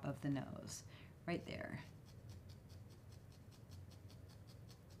top of the nose, right there.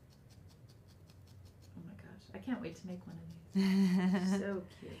 I can't wait to make one of these. So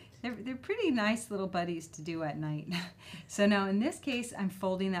cute. They're pretty nice little buddies to do at night. So now in this case, I'm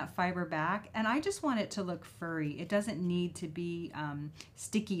folding that fiber back, and I just want it to look furry. It doesn't need to be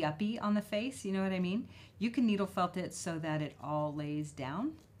sticky-uppy on the face, you know what I mean? You can needle felt it so that it all lays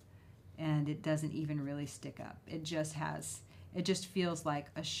down, and it doesn't even really stick up. It just feels like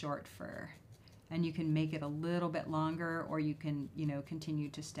a short fur. And you can make it a little bit longer, or you can, continue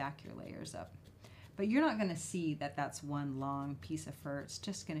to stack your layers up. But you're not going to see that that's one long piece of fur. It's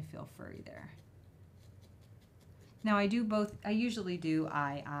just going to feel furry there. Now I do both. I usually do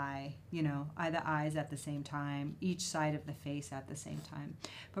eye, you know, the eyes at the same time, each side of the face at the same time.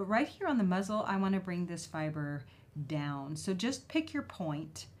 But right here on the muzzle, I want to bring this fiber down. So just pick your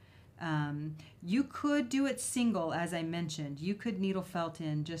point. You could do it single, as I mentioned. You could needle felt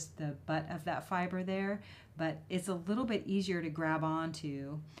in just the butt of that fiber there, but it's a little bit easier to grab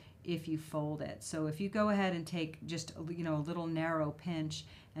onto if you fold it. So if you go ahead and take just, you know, a little narrow pinch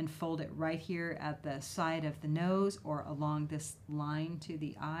and fold it right here at the side of the nose or along this line to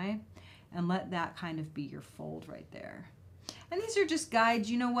the eye, and let that kind of be your fold right there. And these are just guides.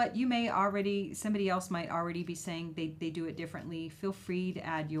 You know what? You may already, somebody else might already be saying they do it differently. Feel free to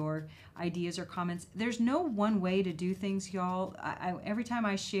add your ideas or comments. There's no one way to do things, y'all. Every time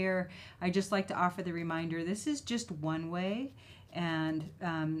I share, I just like to offer the reminder, this is just one way. And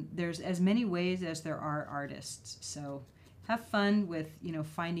there's as many ways as there are artists. So have fun with, you know,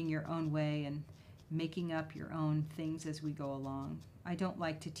 finding your own way and making up your own things as we go along. I don't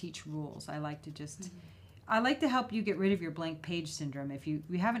like to teach rules. I like to just... I like to help you get rid of your blank page syndrome. If you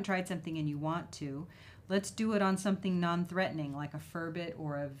haven't tried something and you want to, let's do it on something non-threatening like a fur bit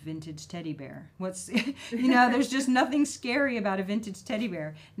or a vintage teddy bear. You know, there's just nothing scary about a vintage teddy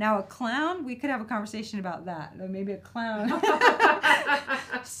bear. Now a clown, we could have a conversation about that. Or maybe a clown.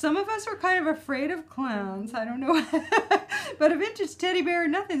 Some of us are kind of afraid of clowns. I don't know. But a vintage teddy bear,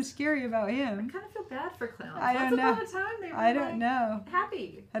 nothing scary about him. I kind of feel bad for clowns. I don't know. Once upon a time, they were I don't know.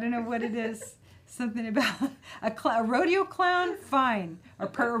 happy. I don't know what it is. Something about a rodeo clown, fine.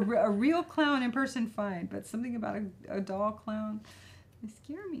 A real clown in person, fine. But something about a doll clown, they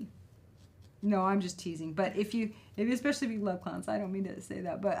scare me. No, I'm just teasing. But if you especially if you love clowns, I don't mean to say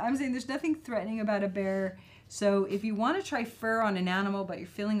that. But I'm saying there's nothing threatening about a bear. So if you want to try fur on an animal, but you're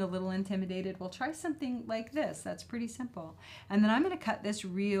feeling a little intimidated, well, try something like this. That's pretty simple. And then I'm going to cut this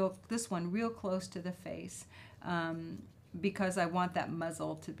one real close to the face because I want that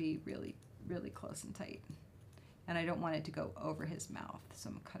muzzle to be really close and tight. And I don't want it to go over his mouth. So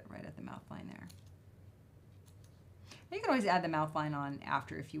I'm going to cut it right at the mouth line there. You can always add the mouth line on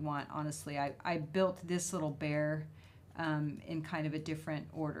after if you want. Honestly, I built this little bear in kind of a different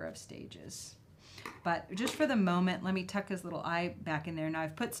order of stages. But just for the moment, let me tuck his little eye back in there. Now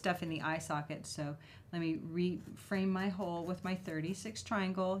I've put stuff in the eye socket, so let me reframe my hole with my 36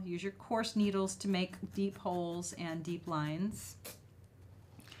 triangle. Use your coarse needles to make deep holes and deep lines.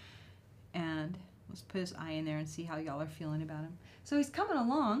 And let's put his eye in there and see how y'all are feeling about him. So he's coming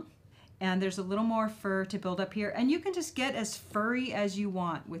along, and there's a little more fur to build up here. And you can just get as furry as you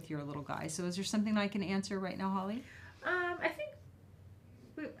want with your little guy. So is there something I can answer right now, Holly?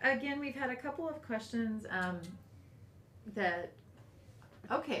 I think, we've had a couple of questions that...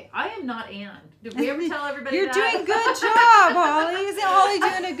 Okay, I am not Ann. Did we ever tell everybody You're that? doing good job, Holly. Isn't Holly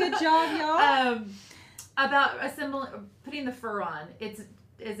doing a good job, y'all? About putting the fur on.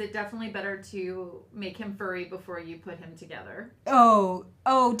 Is it definitely better to make him furry before you put him together? Oh,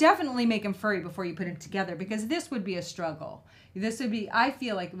 definitely make him furry before you put him together, because this would be a struggle. I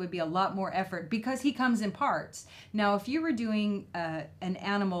feel like it would be a lot more effort because he comes in parts. Now, if you were doing an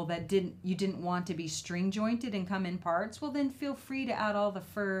animal that you didn't want to be string jointed and come in parts, well, then feel free to add all the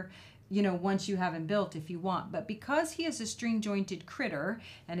fur, you know, once you have him built if you want. But because he is a string jointed critter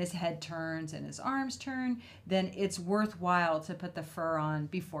and his head turns and his arms turn, then it's worthwhile to put the fur on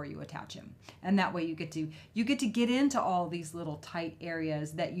before you attach him. And that way you get to get into all these little tight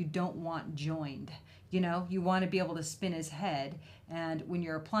areas that you don't want joined. You know, you want to be able to spin his head, and when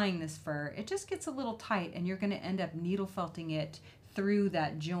you're applying this fur, it just gets a little tight and you're going to end up needle felting it through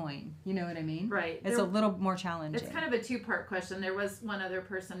that join. You know what I mean? Right. It's a little more challenging. It's kind of a two-part question. There was one other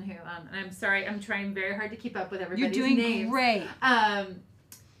person who, and I'm sorry, I'm trying very hard to keep up with everybody's names. You're names. doing great.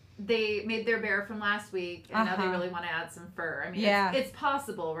 They made their bear from last week, and now they really want to add some fur. I mean, it's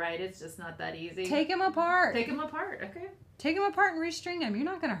possible, right? It's just not that easy. Take him apart. Take him apart. Okay. Take him apart and restring him. You're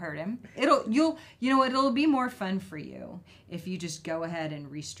not going to hurt him. It'll be more fun for you if you just go ahead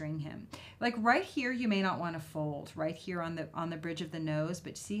and restring him. Like right here, you may not want to fold right here on the bridge of the nose,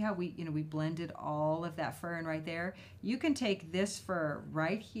 but see how we blended all of that fur in right there. You can take this fur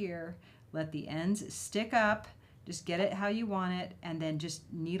right here, let the ends stick up, just get it how you want it, and then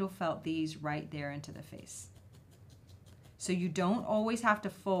just needle felt these right there into the face. So you don't always have to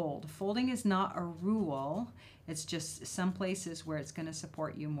fold. Folding is not a rule. It's just some places where it's going to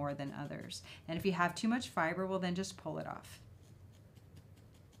support you more than others. And if you have too much fiber, well, then just pull it off.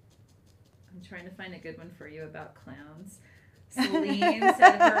 I'm trying to find a good one for you about clowns. Celine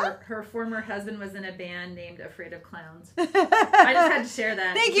said her former husband was in a band named Afraid of Clowns. I just had to share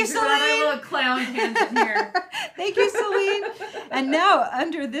that. Thank you, This is another Celine. little clown tangent here. Thank you, Celine. And now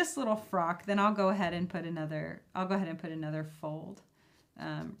under this little frock, then I'll go ahead and put another fold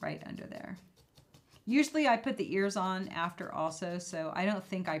right under there. Usually I put the ears on after also, so I don't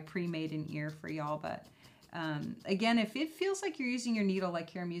think I pre-made an ear for y'all, but again, if it feels like you're using your needle, like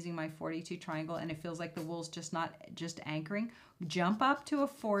here I'm using my 42 triangle, and it feels like the wool's just not anchoring, jump up to a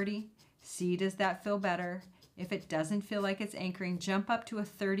 40. See, does that feel better? If it doesn't feel like it's anchoring, jump up to a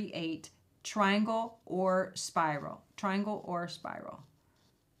 38, triangle or spiral. Triangle or spiral.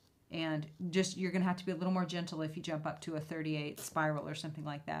 And just, you're going to have to be a little more gentle if you jump up to a 38 spiral or something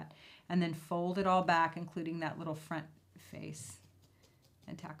like that. And then fold it all back, including that little front face,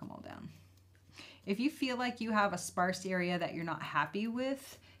 and tack them all down. If you feel like you have a sparse area that you're not happy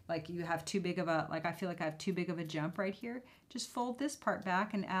with, like you have too big of a, like I feel like I have too big of a jump right here, just fold this part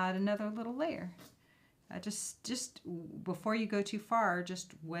back and add another little layer. Just before you go too far,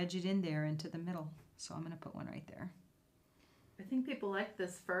 just wedge it in there into the middle. So I'm going to put one right there. I think people like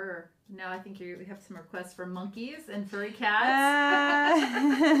this fur. Now I think we have some requests for monkeys and furry cats.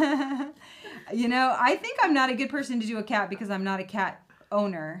 You know, I think I'm not a good person to do a cat because I'm not a cat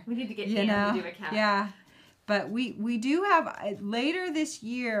owner. We need to get You Anne know, to do a cat. yeah. But we do have, later this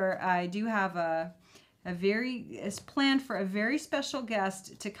year, I do have it's planned for a very special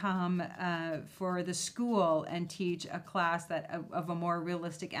guest to come for the school and teach a class of a more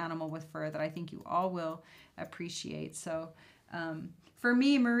realistic animal with fur that I think you all will appreciate. So for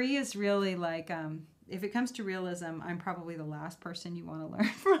me, Marie is really like, if it comes to realism, I'm probably the last person you want to learn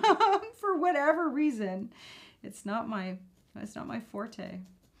from for whatever reason. It's not my forte.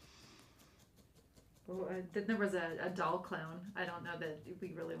 Well, then there was a doll clown. I don't know that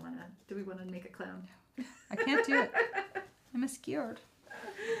we really want to. Do we want to make a clown? I can't do it. I'm scared.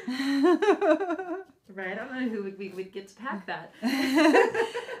 Right. I don't know who would get to pack that.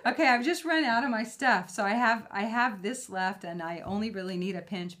 Okay, I've just run out of my stuff, so I have this left, and I only really need a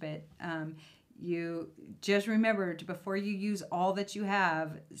pinch. But you just remember before you use all that you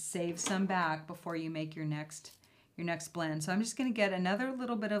have, save some back before you make your next blend. So I'm just going to get another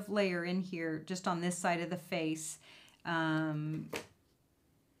little bit of layer in here just on this side of the face.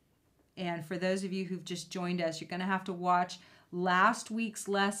 And for those of you who've just joined us, you're going to have to watch last week's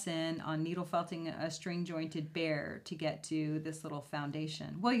lesson on needle felting a string jointed bear to get to this little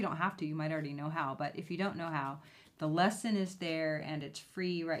foundation. Well, you don't have to. You might already know how, but if you don't know how, the lesson is there and it's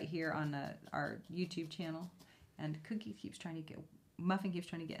free right here on our YouTube channel. And Muffin keeps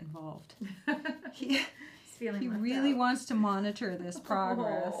trying to get involved. He really wants to monitor this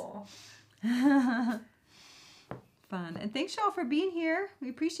progress. Fun. And thanks y'all for being here. We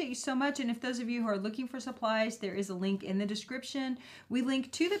appreciate you so much. And if those of you who are looking for supplies, there is a link in the description. We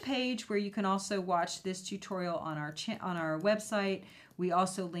link to the page where you can also watch this tutorial on our website. We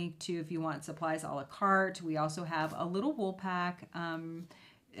also link to, if you want supplies a la carte, we also have a little wool pack,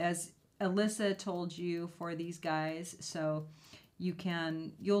 as Alyssa told you, for these guys. So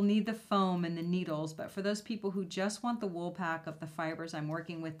you'll need the foam and the needles, but for those people who just want the wool pack of the fibers I'm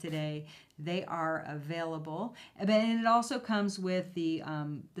working with today, they are available. And it also comes with the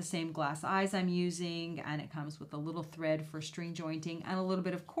same glass eyes I'm using, and it comes with a little thread for string jointing and a little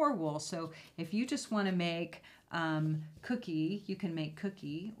bit of core wool. So if you just want to make cookie, you can make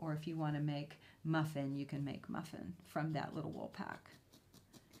cookie, or if you want to make muffin, you can make muffin from that little wool pack.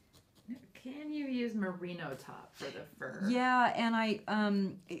 Can you use merino top for the fur? Yeah, and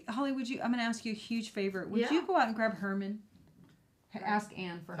Holly, I'm going to ask you a huge favor. Would you go out and grab Herman? Ask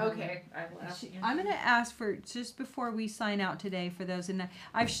Anne for Herman. Okay, I will ask Anne. I'm going to ask for, just before we sign out today, for those, and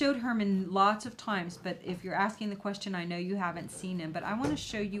I've showed Herman lots of times, but if you're asking the question, I know you haven't seen him, but I want to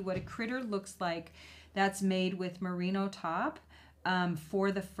show you what a critter looks like that's made with merino top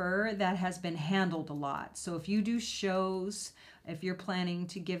for the fur that has been handled a lot. So if you do shows, if you're planning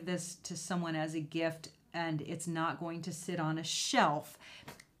to give this to someone as a gift and it's not going to sit on a shelf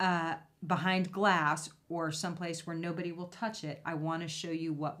behind glass or someplace where nobody will touch it, I want to show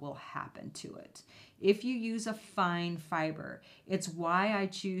you what will happen to it. If you use a fine fiber, it's why I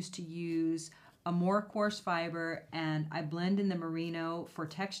choose to use a more coarse fiber, and I blend in the merino for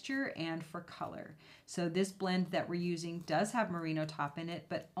texture and for color. So this blend that we're using does have merino top in it,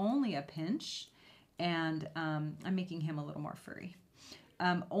 but only a pinch. And I'm making him a little more furry.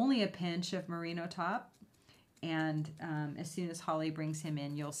 Only a pinch of merino top, and as soon as Holly brings him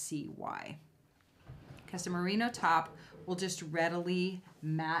in, you'll see why. Because the merino top will just readily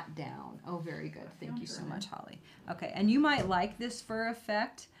mat down. Oh, very good. Thank you so much, Holly. Okay, and you might like this fur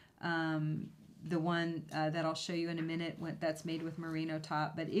effect the one that I'll show you in a minute, that's made with merino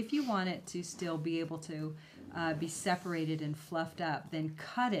top. But if you want it to still be able to be separated and fluffed up, then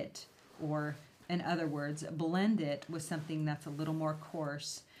cut it, or in other words, blend it with something that's a little more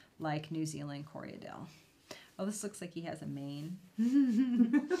coarse, like New Zealand Corriedale. Oh, this looks like he has a mane.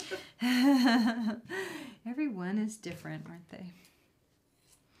 Everyone is different, aren't they?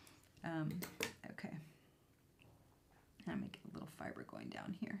 Okay. I'm going to get a little fiber going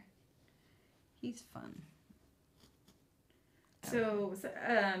down here. He's fun. So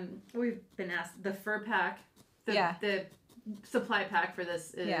we've been asked, the fur pack, Yeah. the supply pack for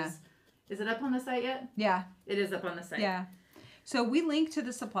this is it up on the site yet? Yeah. It is up on the site. Yeah. So we link to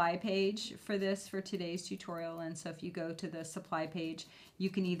the supply page for this for today's tutorial. And so if you go to the supply page, you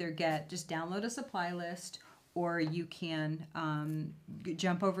can either just download a supply list, or you can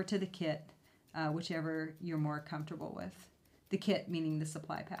jump over to the kit, whichever you're more comfortable with. The kit meaning the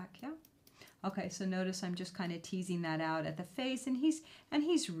supply pack, yeah? Okay, so notice I'm just kind of teasing that out at the face, and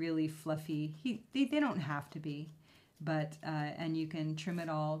he's really fluffy. They don't have to be, but and you can trim it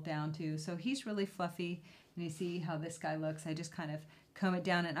all down too. So he's really fluffy, and you see how this guy looks. I just kind of comb it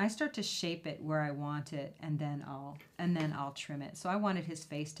down, and I start to shape it where I want it, and then I'll trim it. So I wanted his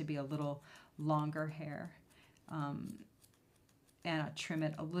face to be a little longer hair, and I'll trim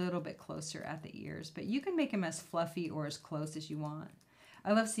it a little bit closer at the ears. But you can make him as fluffy or as close as you want.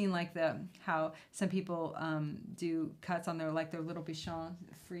 I love seeing how some people do cuts on their little Bichon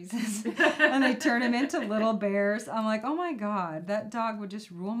freezes and they turn them into little bears. I'm like, oh my God, that dog would just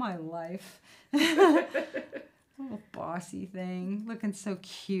rule my life. Little bossy thing, looking so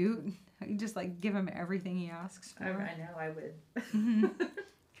cute. You just give him everything he asks for. I know, I would.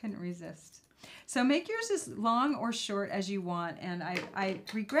 Couldn't resist. So make yours as long or short as you want. And I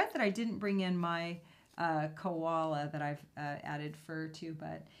regret that I didn't bring in my koala that I've added fur to,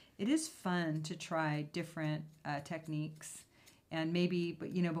 but it is fun to try different techniques, and maybe,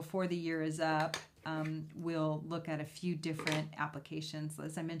 but before the year is up, we'll look at a few different applications.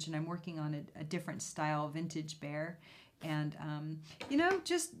 As I mentioned, I'm working on a different style vintage bear, and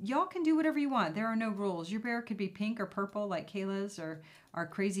just y'all can do whatever you want. There are no rules. Your bear could be pink or purple like Kayla's, or our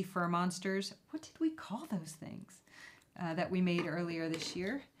crazy fur monsters. What did we call those things that we made earlier this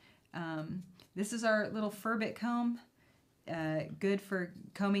year? This is our little fur bit comb, good for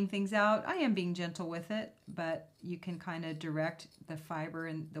combing things out. I am being gentle with it, but you can kind of direct the fiber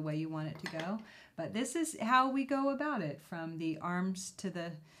in the way you want it to go. But this is how we go about it, from the arms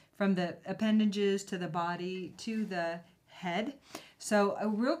from the appendages to the body to the head. So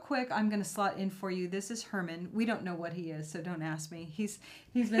real quick, I'm going to slot in for you. This is Herman. We don't know what he is, so don't ask me. He's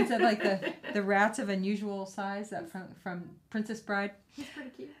been said like the rats of unusual size, that from Princess Bride. He's pretty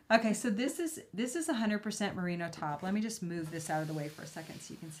cute. Okay, so this is 100% merino top. Let me just move this out of the way for a second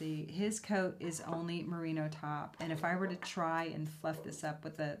so you can see. His coat is only merino top, and if I were to try and fluff this up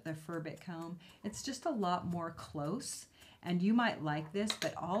with the fur bit comb, it's just a lot more close. And you might like this,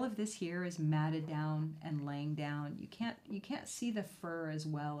 but all of this here is matted down and laying down. You can't see the fur as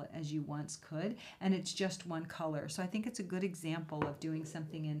well as you once could, and it's just one color. So I think it's a good example of doing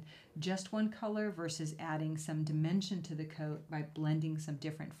something in just one color versus adding some dimension to the coat by blending some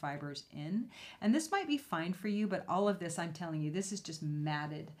different fibers in. And this might be fine for you, but all of this, I'm telling you, this is just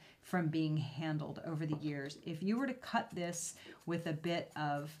matted from being handled over the years. If you were to cut this with a bit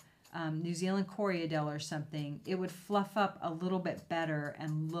of New Zealand Corriedale or something, it would fluff up a little bit better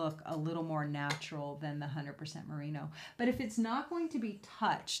and look a little more natural than the 100% merino. But if it's not going to be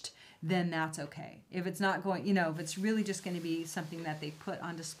touched, then that's okay. If it's not going, if it's really just going to be something that they put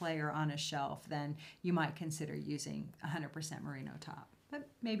on display or on a shelf, then you might consider using 100% merino top. But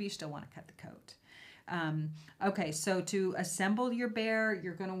maybe you still want to cut the coat. Okay, so to assemble your bear,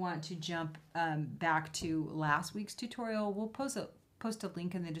 you're going to want to jump back to last week's tutorial. We'll post a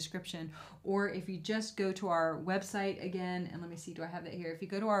link in the description, or if you just go to our website again, and let me see, do I have that here? If you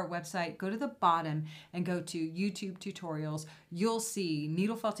go to our website, go to the bottom and go to YouTube tutorials, you'll see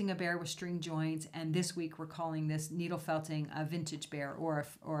needle felting a bear with string joints, and this week we're calling this needle felting a vintage bear, or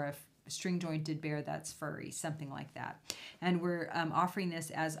a string jointed bear that's furry, something like that. And we're offering this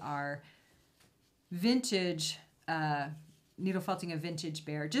as our vintage needle felting a vintage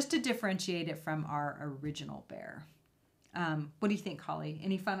bear, just to differentiate it from our original bear. What do you think, Holly?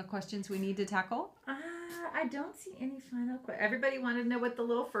 Any final questions we need to tackle? I don't see any final questions. Everybody wanted to know what the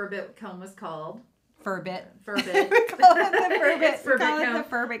little fur bit comb was called. Fur bit. Fur bit. We call it the fur bit. It's fur bit comb. The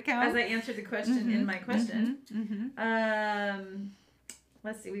fur bit comb. As I answered the question in my question.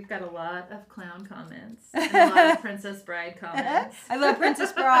 Let's see. We've got a lot of clown comments and a lot of Princess Bride comments. I love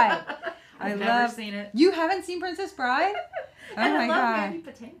Princess Bride. I've never seen it. You haven't seen Princess Bride? Oh And my I love God. Mandy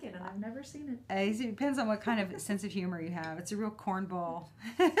Patinkin, and I've never seen it. It depends on what kind of sense of humor you have. It's a real cornball.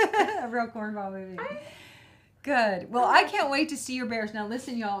 A real cornball movie. Good. Well, I can't wait to see your bears. Now,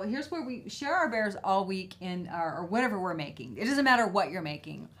 listen, y'all. Here's where we share our bears all week in or whatever we're making. It doesn't matter what you're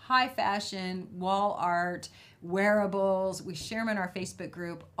making. High fashion, wall art, wearables. We share them in our Facebook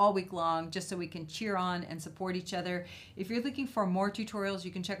group all week long just so we can cheer on and support each other. If you're looking for more tutorials, you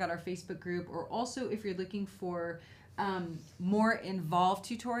can check out our Facebook group. Or also, if you're looking for more involved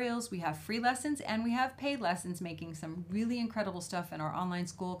tutorials, we have free lessons and we have paid lessons making some really incredible stuff in our online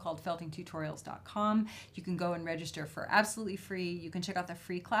school called feltingtutorials.com. You can go and register for absolutely free. You can check out the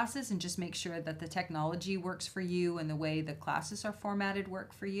free classes and just make sure that the technology works for you and the way the classes are formatted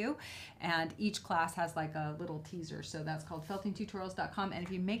work for you. And each class has like a little teaser, so that's called feltingtutorials.com. And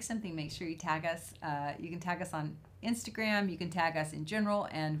if you make something, make sure you tag us. You can tag us on Instagram, you can tag us in general,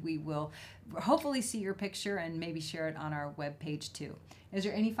 and we will hopefully see your picture and maybe share it on our webpage too. Is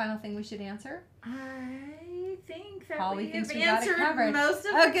there any final thing we should answer? I think that Holly we thinks have we got it answered covered. most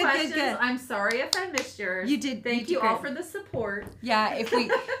of Oh, the good, questions. good. I'm sorry if I missed yours. You did. Thank you you did all good. for the support. Yeah, if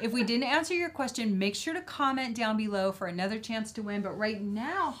we didn't answer your question, make sure to comment down below for another chance to win. But right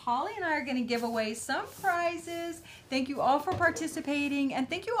now, Holly and I are going to give away some prizes. Thank you all for participating, and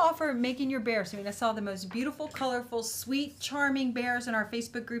thank you all for making your bears. I mean, I saw the most beautiful, colorful, sweet, charming bears in our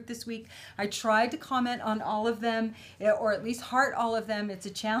Facebook group this week. I tried to comment on all of them, or at least heart all of them. It's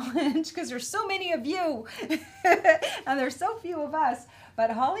a challenge because there's so many of you, and there's so few of us. But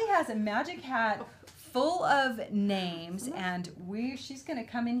Holly has a magic hat full of names, and she's going to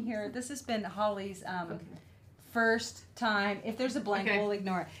come in here. This has been Holly's first time. If there's a blank, we'll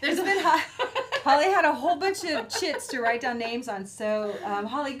ignore it. Holly had a whole bunch of chits to write down names on. So,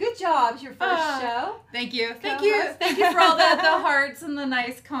 Holly, good job. It's your first show. Thank you. Thank you. Thank you for all the hearts and the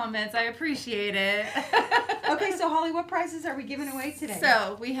nice comments. I appreciate it. Okay, so Holly, what prizes are we giving away today?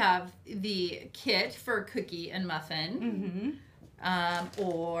 So we have the kit for Cookie and Muffin.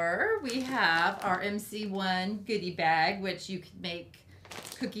 Or we have our MC1 goodie bag, which you can make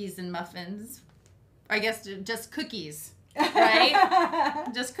cookies and muffins. I guess just cookies, right?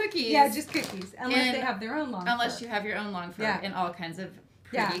 Just cookies. Yeah, just cookies. Unless they have their own long fur. Unless you have your own long fur in all kinds of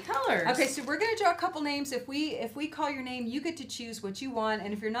pretty colors. Okay, so we're going to draw a couple names. If we call your name, you get to choose what you want.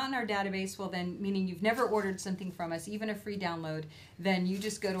 And if you're not in our database, well then, meaning you've never ordered something from us, even a free download, then you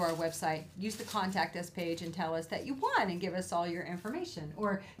just go to our website, use the contact us page and tell us that you won and give us all your information.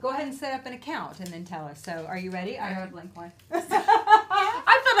 Or go ahead and set up an account and then tell us. So are you ready? I have a blank one.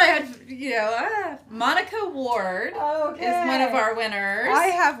 I thought I had, Monica Ward is one of our winners. I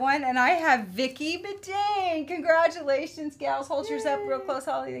have one, and I have Vicky Bedane. Congratulations, gals. Hold yours up real close,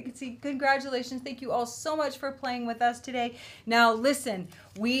 Holly. They can see. Congratulations. Thank you all so much for playing with us today. Now, listen,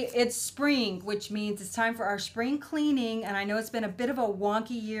 it's spring, which means it's time for our spring cleaning, and I know it's been a bit of a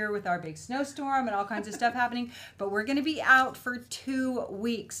wonky year with our big snowstorm and all kinds of stuff happening, but we're going to be out for 2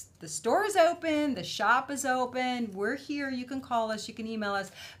 weeks. The store is open. The shop is open. We're here. You can call us. You can email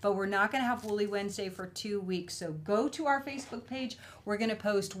us. But we're not going to have Woolly Wednesday for 2 weeks. So go to our Facebook page. We're going to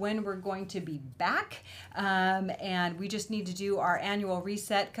post when we're going to be back. And we just need to do our annual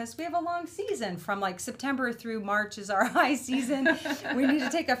reset because we have a long season. From like September through March is our high season. We need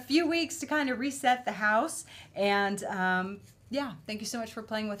to take a few weeks to kind of reset the house. And yeah, thank you so much for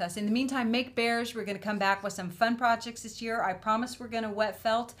playing with us. In the meantime, make bears. We're going to come back with some fun projects this year. I promise we're going to wet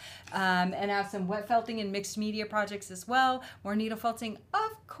felt and have some wet felting and mixed media projects as well. More needle felting,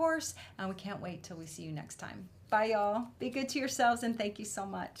 of course. And we can't wait till we see you next time. Bye, y'all. Be good to yourselves, and thank you so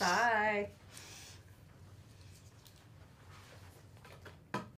much. Bye.